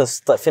a person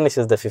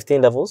finishes the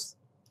 15 levels,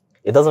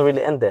 it doesn't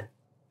really end there.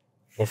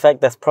 In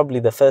fact, that's probably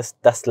the first,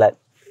 that's like,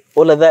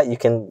 all of that you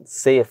can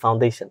say a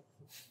foundation.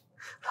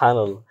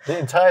 SubhanAllah. The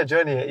entire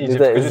journey in Egypt,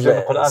 because you're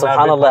doing Qur'an and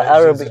SubhanAllah,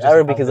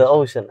 Arabic is an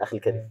ocean,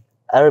 Akhil Karim.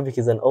 Arabic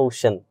is an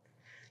ocean.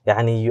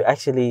 Yani you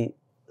actually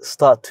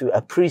start to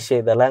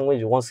appreciate the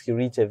language once you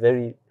reach a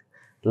very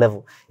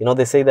level. You know,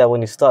 they say that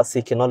when you start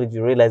seeking knowledge,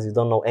 you realize you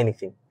don't know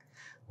anything.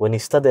 When you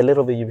study a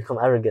little bit, you become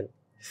arrogant.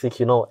 You think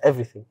you know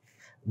everything.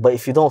 But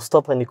if you don't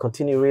stop and you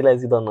continue, you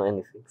realize you don't know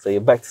anything. So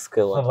you're back to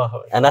square one.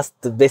 And that's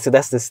basically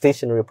that's the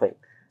stationary point.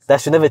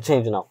 That should never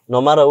change now.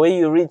 No matter where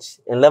you reach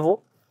in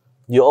level,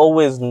 you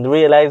always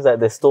realize that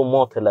there's still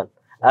more to learn.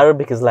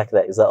 Arabic is like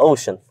that. It's an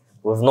ocean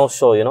with no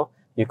shore, you know.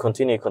 You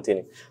continue.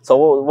 So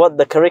what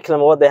the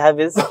curriculum, what they have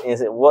is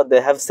what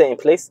they have set in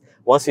place.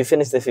 Once you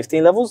finish the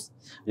 15 levels,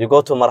 you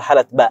go to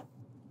marhalat ba,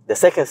 the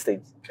second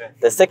stage. Okay.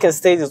 The second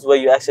stage is where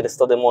you actually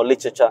study more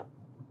literature.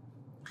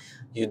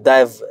 You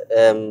dive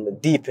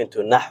deep into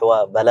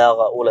nahwa,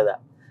 balagha, all of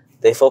that.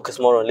 They focus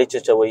more on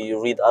literature where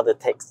you read other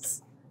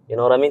texts. You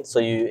know what I mean? So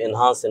you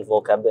enhance in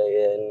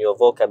your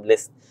vocab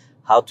list,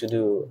 how to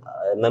do,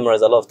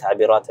 memorize a lot of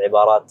ta'birat,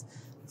 ibarat,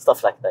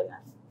 stuff like that.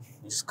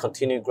 You just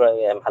continue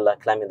growing,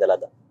 climbing the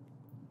ladder.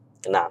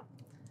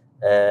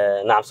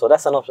 So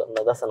that's an option.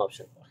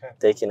 Okay.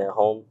 Taking it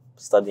home,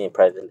 studying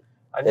privately.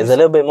 It's a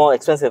little bit more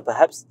expensive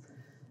perhaps,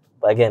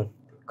 but again,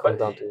 comes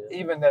down to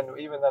even then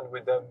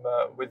with them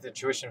with the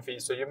tuition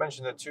fees. So you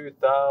mentioned the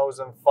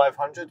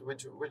 2,500.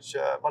 Which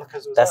markaz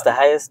was that's that? the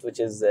highest, which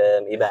is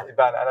Iban, and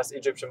that's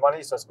Egyptian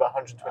money, so it's about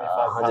 125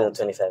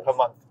 125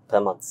 per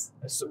month.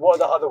 So what are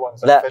the other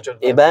ones? Like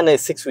Iban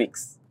is 6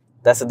 weeks.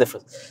 That's the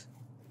difference.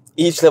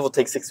 Each level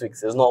takes 6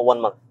 weeks. It's not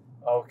 1 month.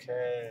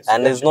 Okay. So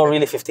and there's not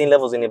really 15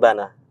 levels in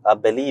Ibana. I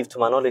believe, to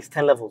my knowledge,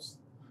 10 levels.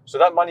 So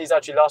that money is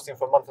actually lasting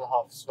for a month and a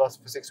half. So that's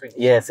for 6 weeks.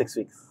 Yeah, 6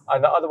 weeks.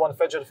 And the other one,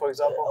 Fajr, for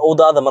example. All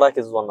the other Marrakech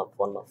is 1 month.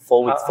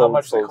 4 weeks. How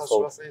much does it cost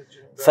roughly?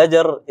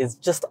 Fajr is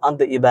just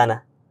under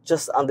Ibana.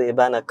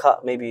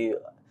 Cut maybe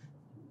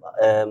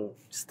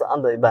just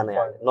under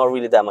Ibana. Not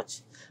really that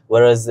much.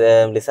 Whereas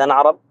Lisan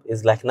Arab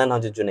is like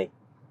 900 junay.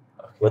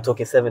 We're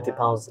talking 70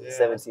 pounds,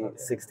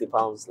 60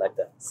 pounds, like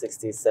that.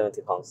 60,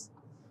 70 pounds.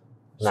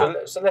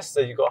 So let's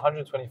say you got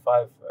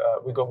 125,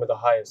 we're going with the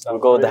highest. We'll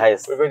go with the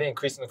highest. We're really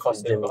increasing the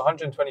cost here. You've got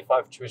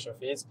 125 tuition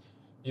fees.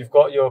 You've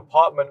got your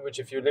apartment, which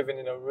if you're living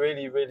in a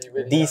really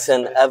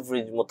decent, nice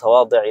average,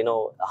 mutawadi', you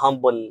know,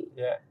 humble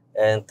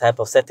and type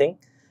of setting,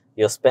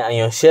 you're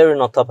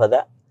sharing on top of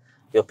that,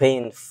 you're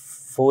paying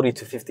 40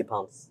 to 50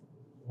 pounds.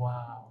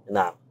 Wow.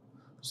 Nah.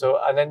 So,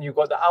 and then you've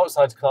got the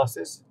outside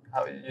classes.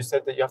 You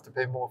said that you have to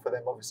pay more for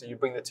them. Obviously, you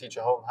bring the teacher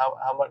home.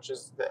 How much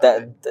is that?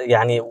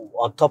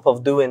 On top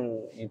of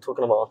doing, you're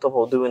talking about on top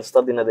of doing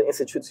studying at the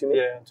institutes, you mean?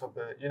 Yeah, on top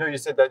of it. You know, you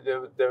said that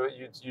you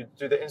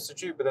do the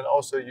institute, but then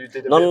also you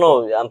did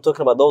No, I'm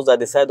talking about those that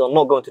decide on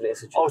not going to the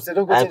institute. Oh, so they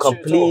don't go to the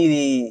institute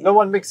completely. No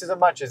one mixes and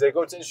matches. They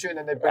go to the institute and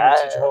then they bring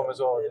the teacher home as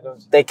well.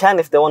 They can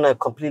if they want to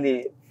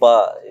completely,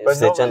 but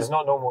it's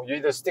not normal. You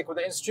either stick with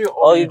the institute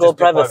or you go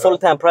private,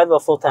 full-time private or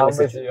full-time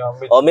institute.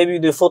 Or maybe you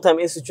do full-time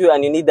institute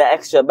and you need the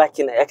extra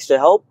backing, extra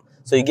help.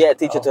 So you get a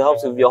teacher to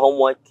help with your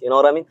homework, you know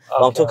what I mean?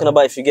 But I'm talking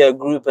about if you get a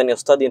group and you're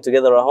studying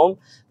together at home,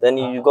 then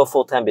you go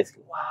full-time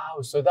basically.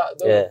 Wow, so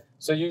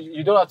so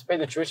you don't have to pay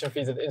the tuition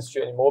fees at the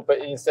institute anymore, but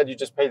instead you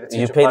just pay the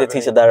teacher. You pay the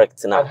teacher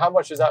direct now. And how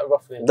much is that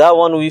roughly? That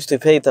one we used to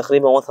pay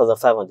تقريبا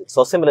 1,500.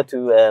 So similar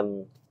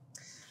to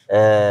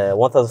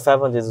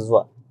 1,500 is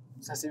what?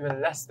 So that's even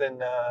less than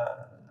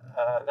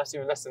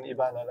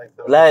Ibana, like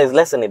the. لا, it's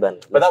less than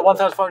Ibana. But that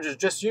 1,500 is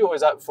just you, or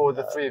is that for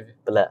the three of you?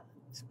 لا,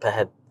 it's per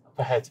head.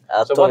 Per head.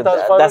 So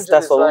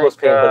that's what we was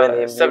paying. But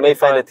then you may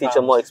find the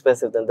teacher more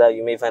expensive than that.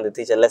 You may find the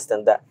teacher less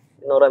than that.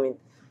 You know what I mean?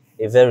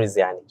 It varies,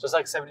 يعني. So it's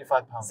like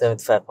 75 pounds.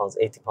 75 pounds,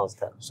 80 pounds.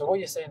 So what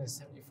you're saying is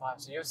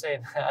 75. So you're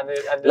saying, and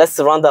let's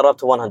round that up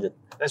to 100.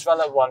 Let's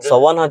round that 100. So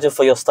 100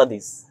 for your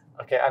studies.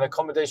 Okay, and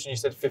accommodation you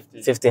said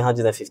 50.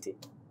 150.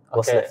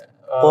 What's okay, left?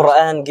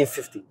 Qur'an, give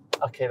 50.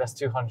 Okay, that's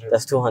 200.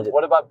 That's 200.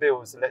 What about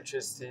bills,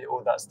 electricity,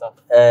 all that stuff?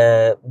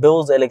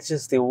 Bills,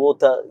 electricity,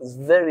 water is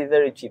very,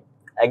 very cheap.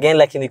 Again,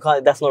 like in the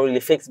car, that's not really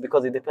fixed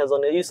because it depends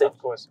on your usage. Of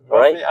course.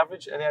 Roughly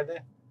average, any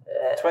idea?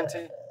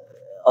 20?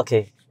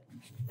 Okay.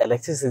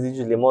 Electricity is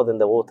usually more than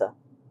the water.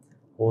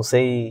 We'll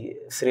say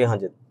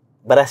 300.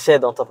 But I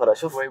shared on top of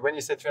that. Wait, when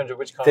you said 300,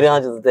 which currency?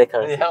 300 is their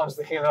currency. Yeah, I was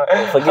thinking like,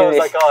 I was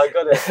like, oh, I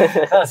got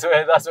it.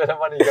 That's where the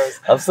money goes.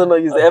 I'm still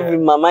not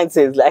using my mind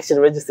says actually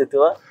registered to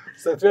what?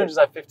 So 300 is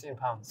like 15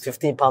 pounds.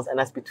 15 pounds, and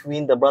that's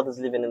between the brothers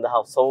living in the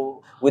house.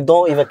 So we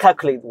don't even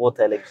calculate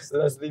water, electricity. So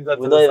let's leave that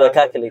we don't even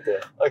calculate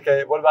it.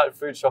 Okay, what about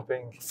food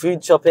shopping?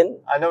 Food shopping?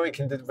 I know it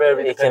can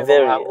vary. It can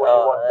vary. What you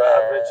want, but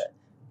average.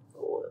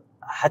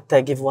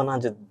 Hatta give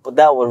 100, but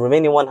that will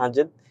remaining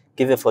 100,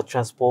 give it for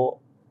transport.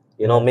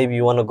 You know, maybe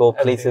you want to go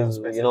places,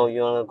 you know,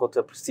 you want to go to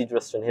a prestige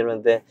restaurant here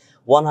and there.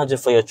 100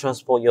 for your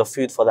transport, your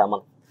food for that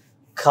month.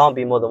 Can't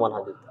be more than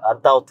 100. I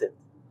doubt it.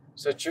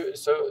 So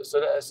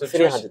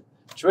 300.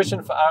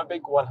 Tuition for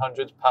Arabic,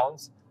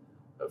 £100.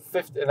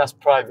 50, and that's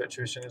private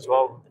tuition as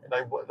well.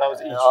 Like that was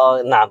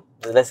each. Nah,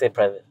 let's say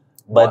private.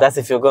 But that's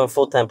if you're going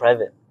full-time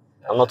private.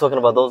 I'm not talking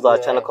about those that are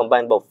trying to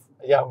combine both.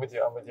 Yeah, I'm with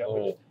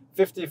you.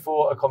 50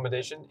 for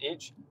accommodation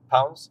each,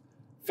 pounds.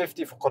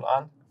 50 for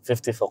Qur'an.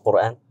 50 for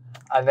Qur'an.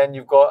 And then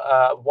you've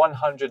got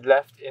 100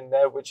 left in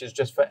there, which is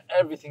just for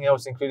everything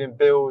else, including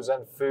bills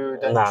and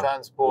food and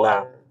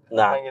transport and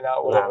hanging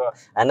out, whatever.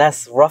 And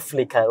that's rough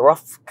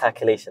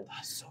calculation.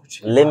 That's so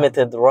cheap.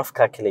 Limited, rough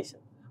calculation.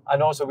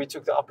 And also, we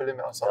took the upper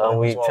limit on something.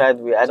 We tried,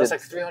 we added. So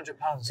it's like £300.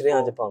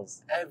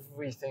 £300.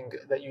 Everything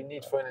that you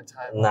need for an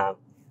entire month.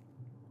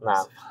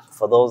 Nah.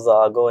 For those that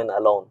are going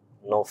alone,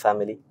 no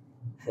family.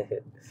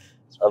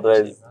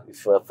 Otherwise,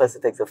 if a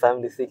person takes a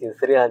family seeking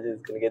 300,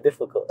 it's going to get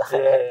difficult.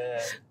 Yeah.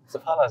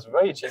 SubhanAllah, it's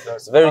very cheap though.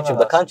 It's very cheap.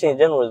 The country in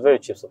general is very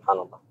cheap,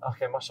 subhanAllah.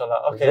 Okay,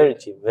 mashallah. Okay. Very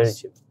cheap, very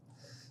cheap.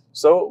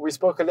 So we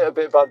spoke a little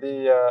bit about the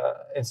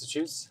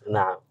institutes.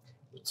 Nah.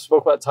 We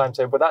spoke about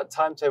timetable. But that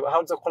timetable,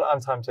 how does the Qur'an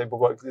timetable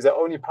work? Is it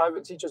only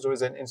private teachers or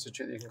is it an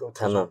institute that you can go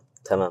to?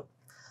 Tamam.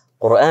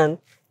 Qur'an,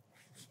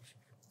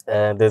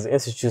 there's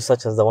institutes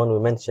such as the one we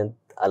mentioned,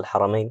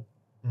 Al-Haramain,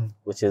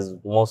 which is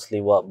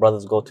mostly what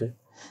brothers go to.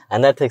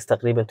 And that takes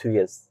taqriban 2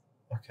 years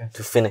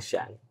to finish.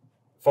 Yani.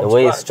 The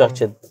way it's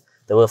structured,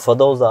 for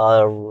those that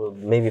are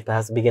maybe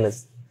perhaps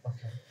beginners,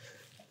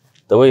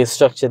 the way it's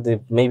structured,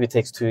 it maybe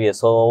takes 2 years.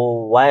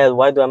 So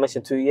why do I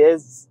mention 2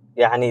 years?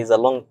 Yani, it's a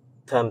long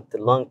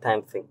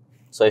time thing.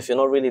 So if you're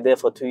not really there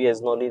for 2 years,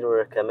 no leader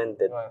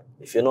recommended. Right.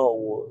 If you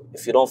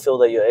don't feel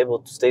that you're able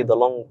to stay the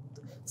long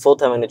full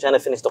time and you're trying to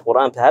finish the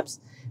Quran, perhaps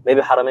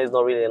maybe Haramain is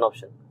not really an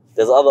option.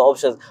 There's other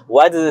options.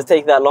 Why does it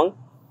take that long?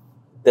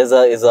 There's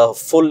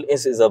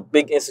a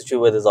big institute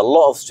where there's a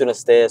lot of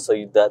students there, so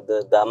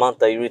the amount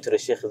that you read to the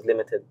sheikh is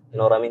limited. You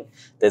know what I mean?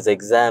 There's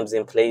exams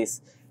in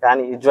place.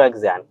 Yani, it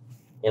drags,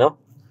 you know.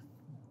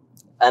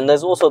 And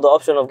there's also the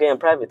option of getting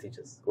private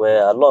teachers,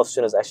 where a lot of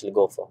students actually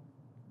go for.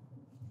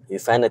 You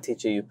find a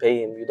teacher, you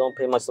pay him, you don't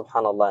pay much,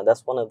 subhanAllah. And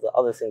that's one of the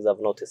other things I've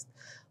noticed.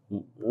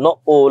 Not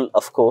all,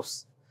 of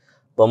course,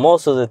 but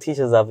most of the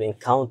teachers I've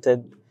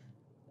encountered,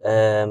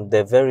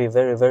 they're very,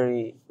 very,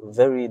 very,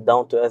 very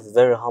down to earth,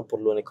 very humble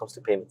when it comes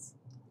to payments.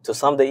 To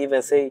some, they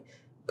even say,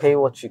 pay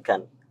what you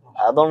can.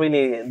 I don't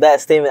really,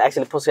 that statement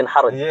actually puts you in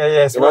haraj.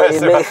 Yeah, it's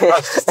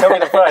just tell me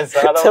the price.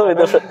 Tell me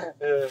the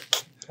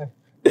price.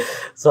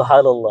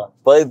 SubhanAllah.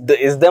 But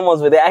it's them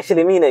ones where they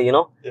actually mean it, you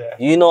know? Yeah.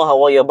 You know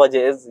what your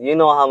budget is, you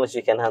know how much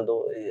you can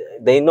handle.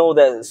 They know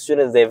that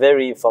students, they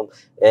vary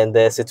and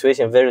the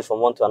situation varies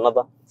from one to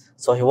another.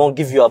 So he won't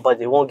give you a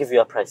budget, he won't give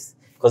you a price.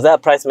 Because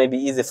that price may be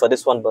easy for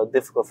this one, but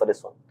difficult for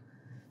this one.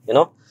 You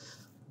know?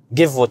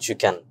 Give what you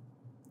can.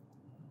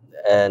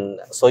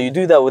 And so you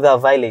do that without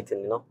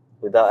violating, you know?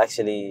 Without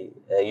actually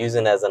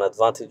using it as an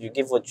advantage. You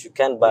give what you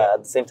can, but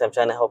at the same time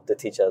trying to help the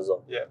teacher as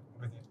well. Yeah,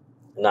 with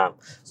you. Nah.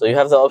 So you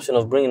have the option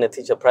of bringing a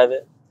teacher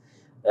private.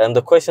 And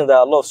the question that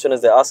a lot of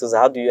students they ask is,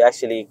 how do you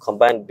actually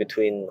combine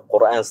between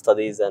Qur'an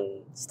studies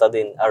and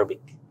studying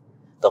Arabic?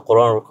 The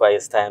Qur'an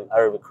requires time,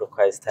 Arabic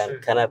requires time. True.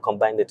 Can I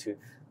combine the two?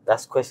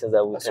 That's questions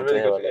that we tend to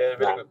hear.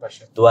 Really good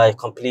question. Do I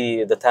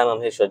completely, the time I'm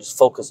here, should I just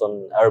focus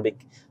on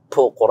Arabic,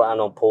 put Qur'an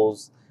on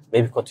pause,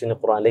 maybe continue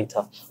Qur'an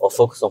later, or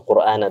focus on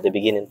Qur'an at the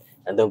beginning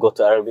and then go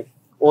to Arabic?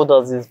 All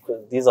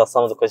these are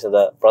some of the questions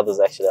that brothers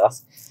actually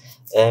ask.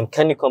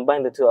 Can you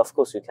combine the two? Of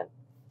course you can.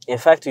 In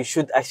fact, you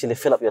should actually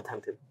fill up your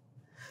timetable.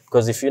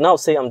 Because if you now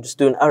say, I'm just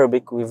doing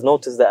Arabic, we've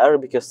noticed that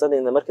Arabic you're studying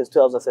in the market is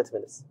 2 hours and 30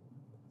 minutes.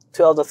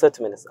 2 hours and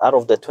 30 minutes. Out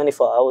of the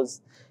 24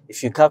 hours,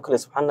 if you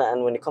calculate, subhanAllah,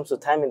 and when it comes to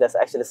timing, that's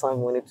actually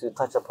something we need to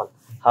touch upon.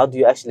 How do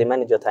you actually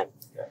manage your time?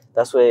 Yeah.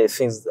 That's where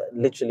things,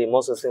 literally,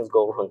 most of the things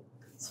go wrong.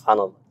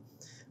 SubhanAllah.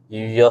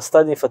 You're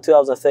studying for 2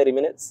 hours and 30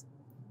 minutes.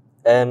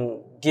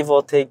 Give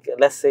or take,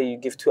 let's say you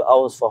give 2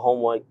 hours for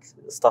homework,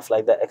 stuff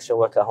like that, extra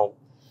work at home.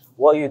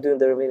 What are you doing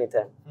the remaining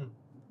time?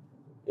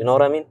 You know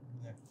what I mean?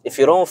 Yeah. If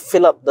you don't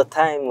fill up the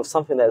time with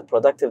something that is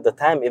productive, the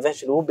time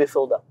eventually will be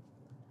filled up.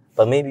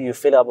 But maybe you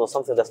fill up with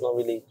something that's not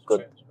really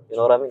good. You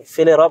know what I mean?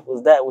 Fill it up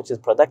with that which is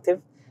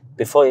productive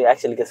before it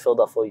actually gets filled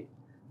up for you.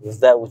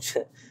 With that which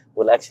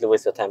will actually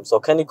waste your time. So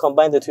can you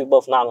combine the two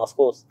both? Naam, of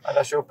course. And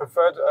that's your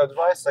preferred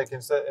advice? Like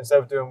instead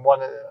of doing one?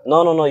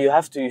 No.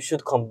 You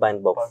should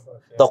combine both. Yeah.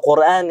 The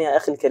Qur'an, ya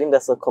akhi al-kareem,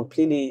 that's a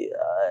completely...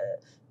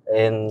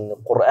 and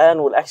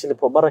Qur'an will actually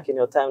put barak in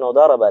your time, no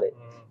doubt about it.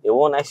 It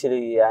won't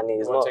actually,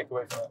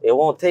 it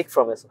won't take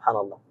from it,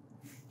 subhanAllah.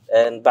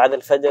 And بعد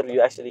الفجر,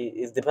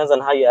 it depends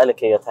on how you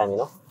allocate your time, you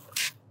know.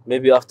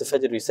 Maybe after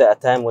Fajr, you set a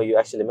time where you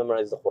actually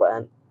memorize the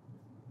Qur'an.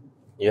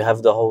 You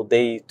have the whole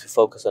day to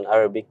focus on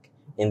Arabic.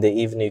 In the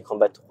evening, you come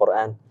back to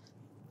Qur'an.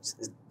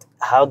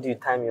 How do you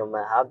time your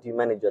man? How do you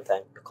manage your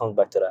time? It comes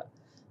back to that.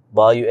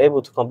 But are you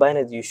able to combine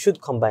it? You should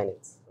combine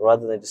it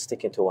rather than just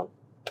sticking to one.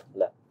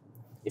 La.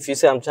 If you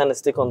say, I'm trying to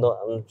stick with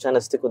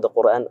the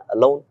Qur'an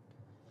alone,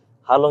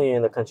 how long are you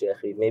in the country,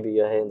 akhi? Maybe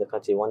you're here in the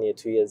country 1 year,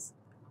 2 years.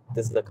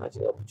 This is the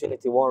country.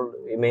 Opportunity won't,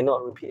 it may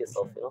not repeat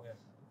itself, you know.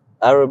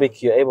 Yeah.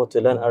 Arabic, you're able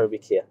to learn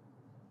Arabic here.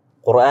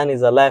 Qur'an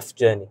is a life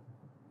journey.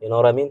 You know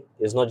what I mean?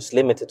 It's not just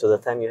limited to the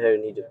time you're here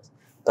in Egypt.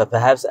 But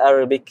perhaps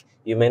Arabic,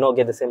 you may not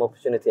get the same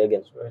opportunity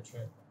again. That's very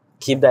true.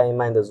 Keep that in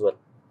mind as well.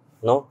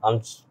 No,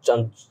 I'm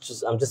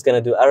just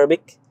gonna do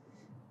Arabic.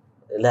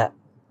 La.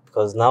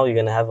 Because now you're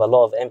gonna have a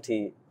lot of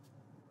empty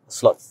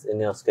slots in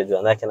your schedule,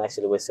 and that can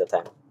actually waste your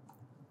time.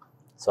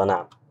 So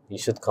now, you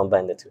should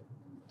combine the two.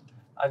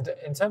 And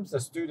in terms of the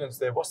students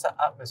there, what's the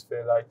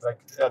atmosphere like? Like,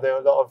 are there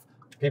a lot of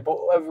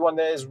people, everyone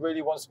there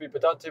really wants to be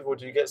productive, or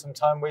do you get some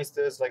time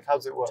wasters? Like, how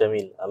does it work?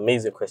 Jamil,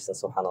 amazing question,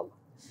 subhanAllah.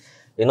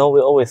 You know, we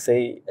always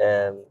say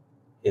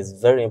it's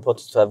very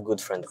important to have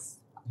good friends,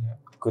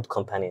 good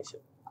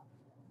companionship.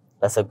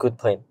 That's a good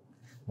point.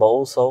 But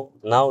also,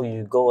 now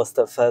you go a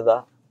step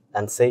further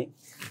and say,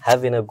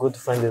 having a good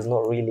friend is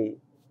not really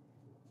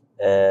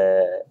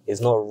is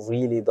not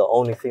really the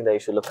only thing that you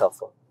should look out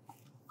for.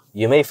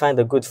 You may find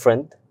a good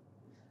friend,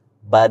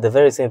 but at the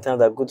very same time,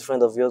 that good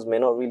friend of yours may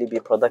not really be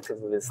productive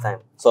with his time.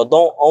 So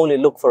don't only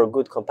look for a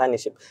good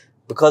companionship,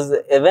 because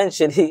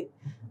eventually,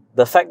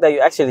 the fact that you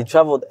actually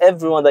traveled,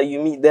 everyone that you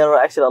meet there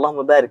are actually,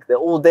 Allahumma barik, they're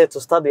all there to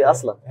study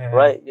Aslan,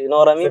 right? You know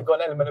what I mean? They've got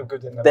an element of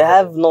good in them. They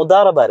have no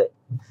doubt about it,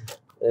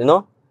 you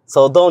know?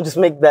 So don't just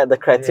make that the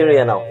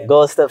criteria now.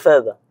 Go a step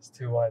further. It's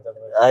too wide.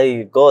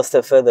 Otherwise. Go a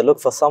step further. Look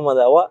for someone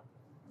that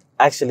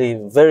actually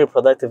very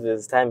productive with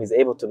his time. He's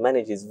able to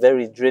manage. He's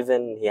very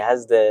driven. He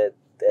has the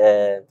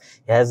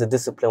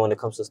discipline when it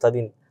comes to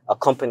studying.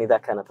 Accompany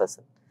that kind of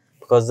person,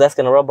 because that's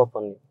gonna rub up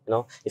on you. You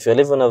know, if you're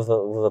living with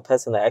a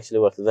person that actually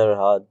works very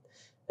hard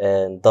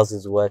and does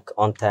his work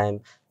on time,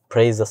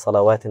 prays the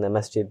salawat in the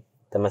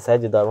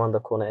masajid are around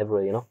the corner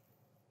everywhere, you know,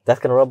 that's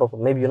going to rub up.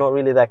 Maybe you're not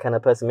really that kind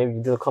of person. Maybe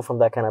you didn't come from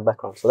that kind of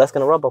background. So that's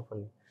going to rub up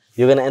on you.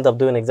 You're going to end up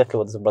doing exactly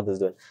what this brother is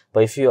doing.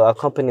 But if you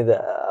accompany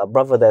a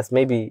brother that's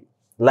maybe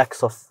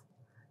lacks off,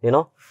 you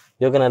know,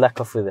 you're going to lack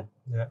off with him.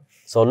 Yeah.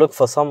 So look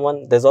for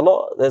someone.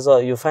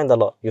 You find a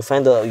lot. You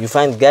find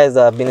guys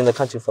that have been in the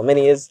country for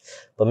many years,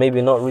 but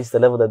maybe not reached the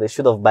level that they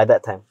should have by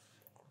that time.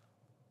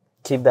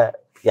 Keep that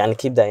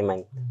in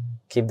mind.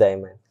 Keep that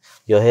in mind.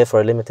 You're here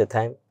for a limited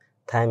time.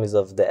 Time is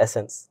of the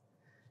essence.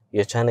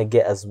 You're trying to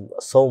get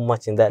so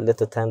much in that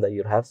little time that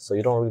you have, so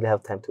you don't really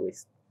have time to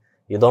waste.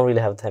 You don't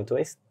really have time to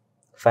waste.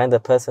 Find a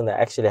person that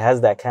actually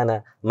has that kind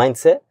of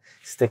mindset.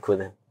 Stick with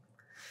him.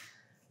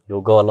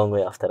 You'll go a long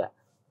way after that.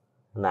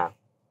 Nah.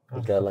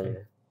 You'll go a long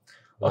way.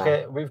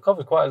 Okay, we've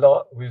covered quite a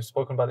lot. We've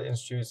spoken about the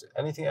institutes.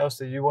 Anything else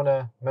that you want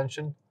to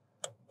mention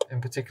in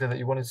particular that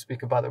you wanted to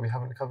speak about that we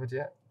haven't covered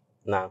yet?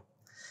 No.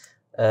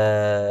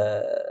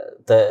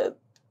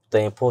 The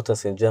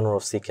importance in general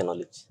of seeking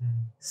knowledge.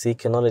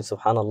 Seeking knowledge,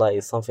 subhanAllah,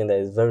 is something that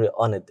is very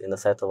honored in the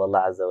sight of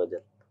Allah Azza wa Jal.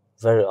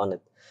 Very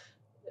honored.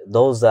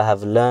 Those that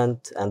have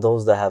learned and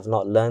those that have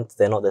not learned,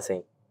 they're not the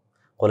same.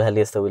 قُلْ هَلْ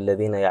يَسْتَوِي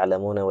الَّذِينَ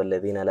يَعْلَمُونَ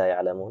وَالَّذِينَ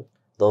لَا يَعْلَمُونَ.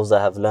 Those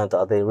that have learned,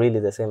 are they really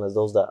the same as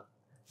those that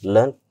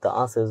learned? The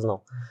answer is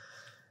no.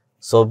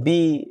 So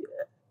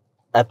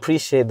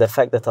appreciate the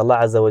fact that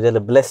Allah Azza wa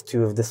Jalla blessed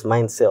you with this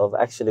mindset of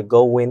actually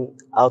going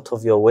out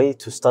of your way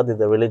to study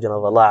the religion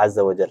of Allah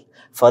Azza wa Jalla.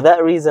 For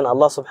that reason,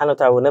 Allah subhanahu wa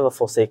ta'ala will never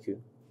forsake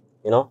you.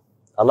 You know,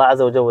 Allah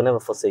Azza wa Jalla will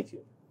never forsake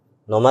you.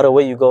 No matter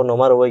where you go, no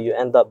matter where you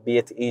end up, be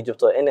it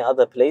Egypt or any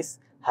other place,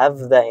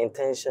 have that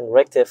intention,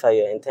 rectify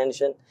your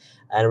intention,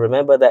 and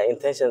remember that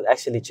intentions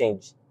actually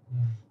change.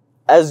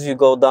 As you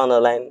go down the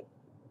line,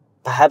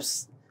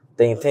 perhaps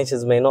the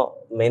intentions may not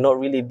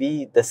really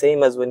be the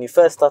same as when you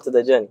first started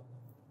the journey.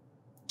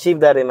 Keep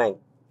that in mind.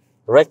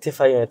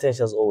 Rectify your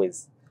intentions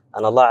always.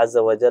 And Allah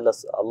Azza wa Jalla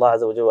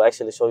will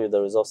actually show you the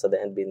results at the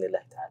end,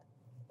 bi'idhnillah ta'ala.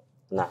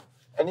 Nah.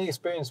 Any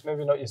experience,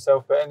 maybe not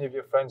yourself, but any of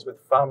your friends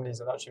with families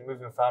and actually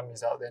moving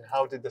families out there, and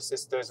how did the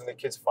sisters and the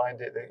kids find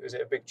it? Was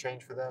it a big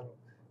change for them?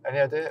 Any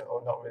idea?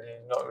 Or not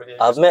really?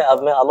 I've met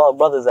a lot of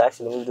brothers that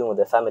actually moved in with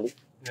their family.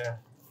 Yeah.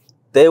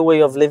 Their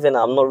way of living,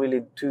 I'm not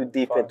really too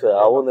deep into it.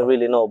 I wouldn't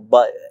really know.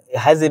 But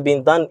has it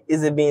been done?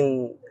 Is it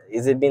being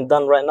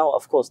done right now?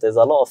 Of course, there's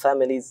a lot of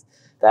families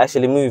that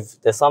actually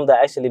moved. There's some that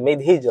actually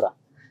made hijrah,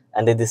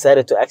 and they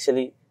decided to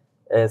actually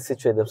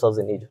situate themselves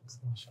in Egypt.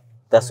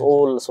 That's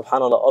all,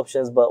 subhanAllah,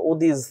 options. But all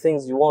these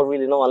things you won't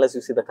really know unless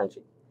you see the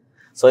country.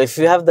 So if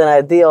you have the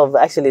idea of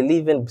actually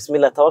leaving,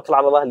 Bismillah, tawakkal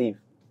ala Allah, leave.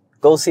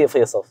 Go see it for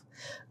yourself.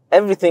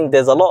 Everything,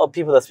 there's a lot of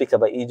people that speak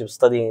about Egypt,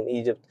 studying in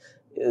Egypt.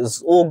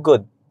 It's all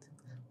good.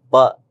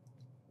 But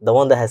the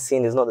one that has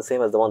seen is not the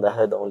same as the one that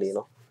heard only, you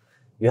know.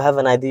 You have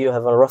an idea, you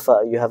have a rough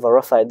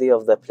idea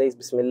of the place,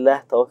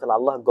 Bismillah, tawakkal ala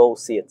Allah, go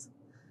see it.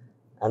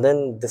 And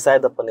then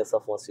decide upon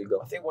yourself once you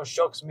go. I think what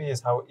shocks me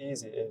is how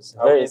easy it is.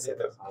 Very easy.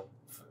 The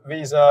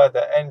visa,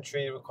 the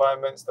entry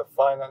requirements, the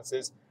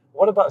finances.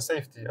 What about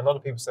safety? A lot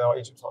of people say, oh,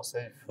 Egypt's not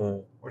safe.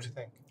 What do you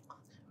think?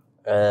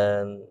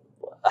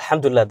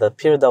 Alhamdulillah, the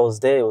period I was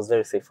there, it was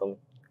very safe for me.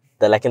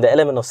 Like in the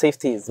element of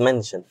safety is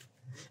mentioned.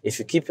 If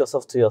you keep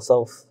yourself to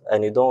yourself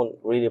and you don't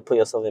really put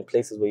yourself in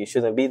places where you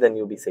shouldn't be, then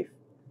you'll be safe.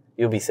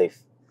 You'll be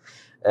safe.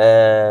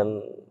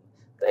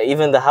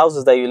 Even the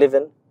houses that you live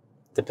in,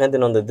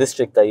 depending on the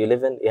district that you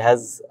live in, it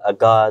has a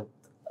guard,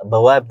 a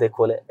bawab they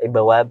call it, a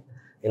bawab,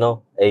 you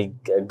know, a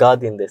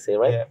guardian they say,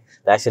 right? Yeah.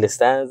 That actually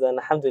stands, and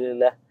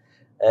alhamdulillah.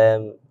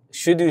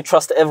 Should you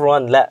trust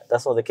everyone? La,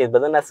 that's not the case. But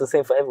then that's the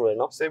same for everywhere,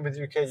 no? Same with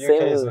UK.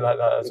 UK is like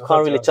that. You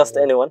can't really trust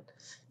anyone.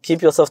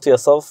 Keep yourself to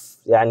yourself.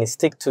 Yani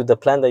stick to the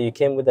plan that you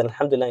came with, and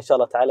alhamdulillah,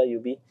 inshallah ta'ala,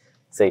 you'll be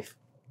safe.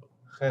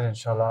 Khair,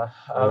 inshallah.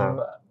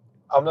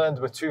 I'm going to end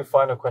with two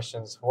final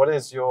questions. What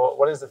is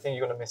the thing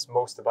you're going to miss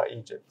most about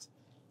Egypt?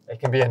 It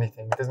can be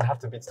anything. It doesn't have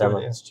to be to do with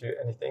the institute,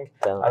 anything.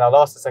 And I'll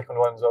ask the second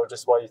one as well,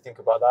 just while you think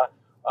about that.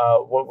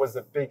 What was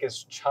the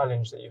biggest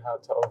challenge that you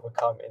had to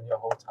overcome in your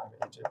whole time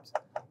in Egypt?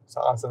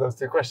 So answer those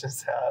two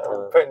questions.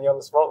 Putting you on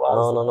the spot.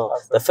 No.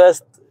 The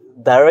first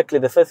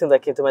thing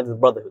that came to mind is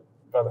brotherhood.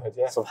 Brotherhood,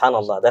 yeah.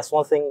 Subhanallah. That's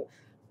one thing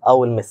I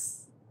will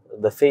miss.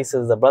 The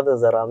faces, the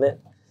brothers that I met,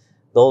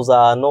 those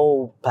are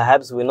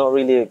perhaps we're not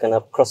really going to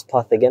cross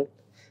path again.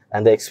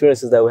 and the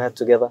experiences that we had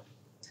together,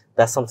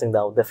 that's something that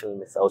I'll definitely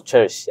miss. I'll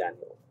cherish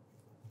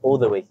all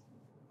the way.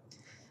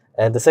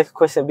 And the second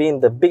question being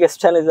the biggest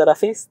challenge that I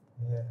faced.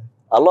 Yeah.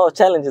 A lot of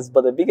challenges,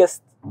 but the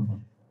biggest,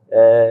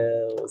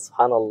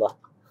 subhanallah,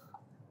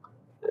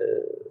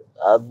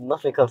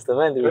 nothing comes to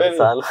mind. Really?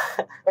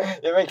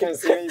 You're making it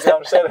seem easy.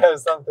 I'm sure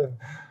there's something.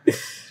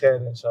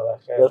 Khair, inshallah.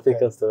 Nothing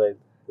comes to mind.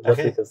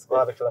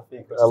 BarakAllahu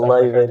feekum. Allah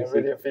I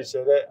really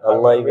appreciate it.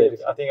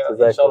 I think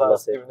inshallah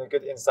it's given a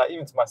good insight,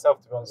 even to myself,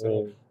 to be honest with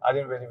you. I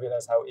didn't really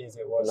realize how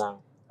easy it was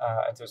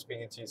until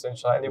speaking to you. So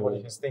inshallah,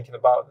 anybody who's thinking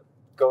about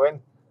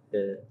going,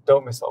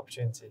 don't miss the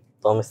opportunity.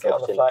 Don't miss the Get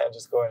opportunity. on the flight and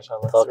just go,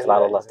 inshallah.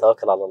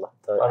 Tawakkal ala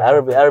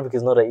Allah. Arabic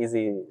is not an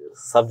easy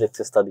subject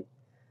to study.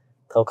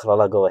 Tawakkal ala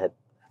Allah, go ahead.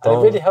 And it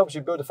really helps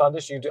you build a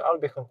foundation. You do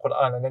Arabic and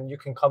Qur'an, and then you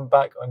can come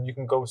back and you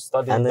can go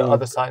study the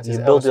other sciences.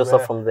 You build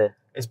yourself from there.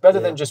 It's better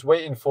than just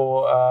waiting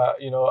for,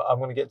 I'm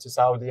going to get to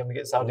Saudi, I'm going to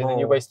get to Saudi, and then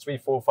you waste 3,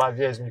 4, 5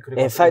 years and you could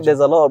have. In fact, there's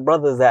a lot of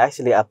brothers that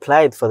actually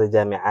applied for the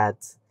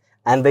Jami'at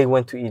and they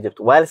went to Egypt.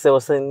 Whilst they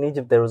were still in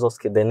Egypt, their results,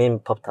 their name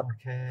popped up.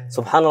 Okay.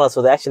 Subhanallah,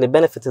 so they actually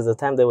benefited the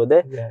time they were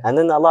there. Yeah. And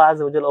then Allah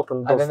Azza wa Jalla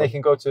opened doors. And then they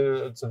can go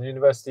to the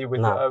university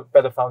with a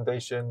better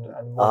foundation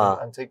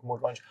and take more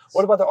advantage.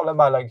 What about the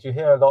ulama? Like, you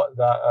hear a lot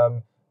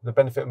that the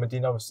benefit of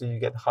Medina, obviously you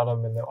get the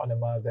haram and the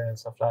ulama there and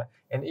stuff like that.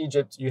 In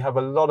Egypt, you have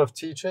a lot of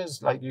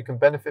teachers like you can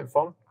benefit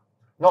from.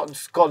 Not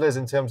scholars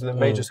in terms of the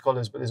major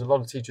scholars, but there's a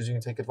lot of teachers you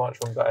can take advantage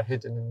from that are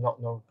hidden and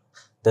not known.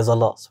 There's a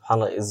lot,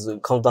 subhanAllah.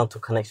 It comes down to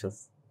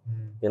connections.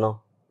 You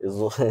know,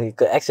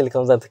 it actually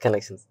comes down to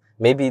connections.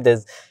 Maybe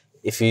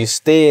if you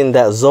stay in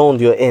that zone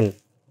you're in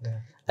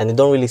and you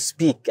don't really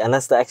speak, and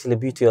that's the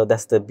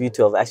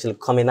beauty of actually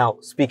coming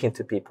out, speaking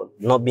to people,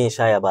 not being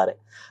shy about it.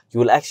 You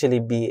will actually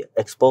be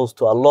exposed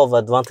to a lot of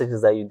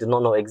advantages that you did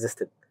not know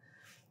existed.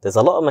 There's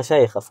a lot of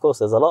mashayikh, of course,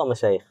 there's a lot of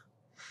mashayikh.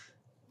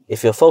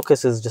 If your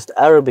focus is just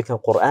Arabic and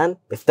Qur'an,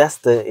 if that's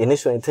the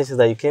initial intentions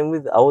that you came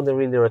with, I wouldn't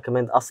really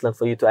recommend Aslan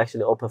for you to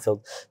actually open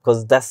field.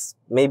 Because that's,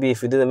 maybe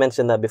if you didn't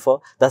mention that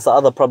before, that's the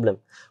other problem.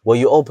 Where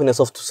you open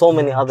yourself to so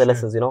many other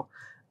lessons, you know.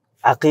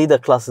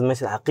 Aqeedah classes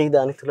mentioned,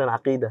 Aqeedah, I need to learn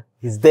Aqeedah.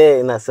 He's there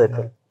in that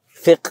circle.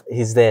 Fiqh,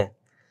 he's there.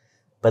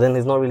 But then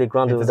he's not really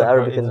grounded with the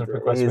Arabic.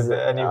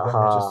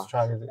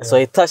 So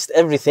he touched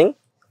everything,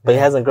 but he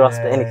hasn't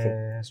grasped anything.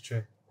 Yeah, that's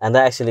true. And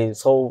that actually,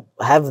 so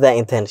have that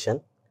intention,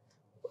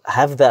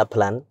 have that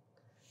plan,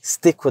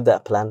 stick with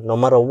that plan, no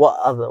matter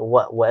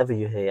whatever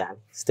you hear,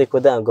 stick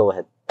with that and go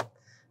ahead.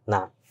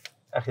 Nah.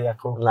 أخي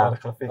يعقوب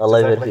بارك الله فيك. الله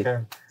يبارك فيك.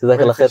 جزاك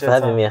الله خير for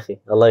having me أخي.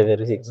 الله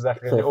يبارك فيك.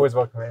 جزاك الله. Always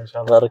welcome إن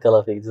شاء الله. بارك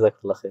الله فيك. جزاك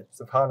الله خير.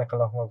 سبحانك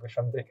اللهم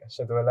وبحمدك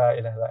أشهد أن لا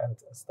إله إلا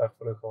أنت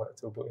أستغفرك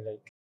وأتوب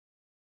إليك.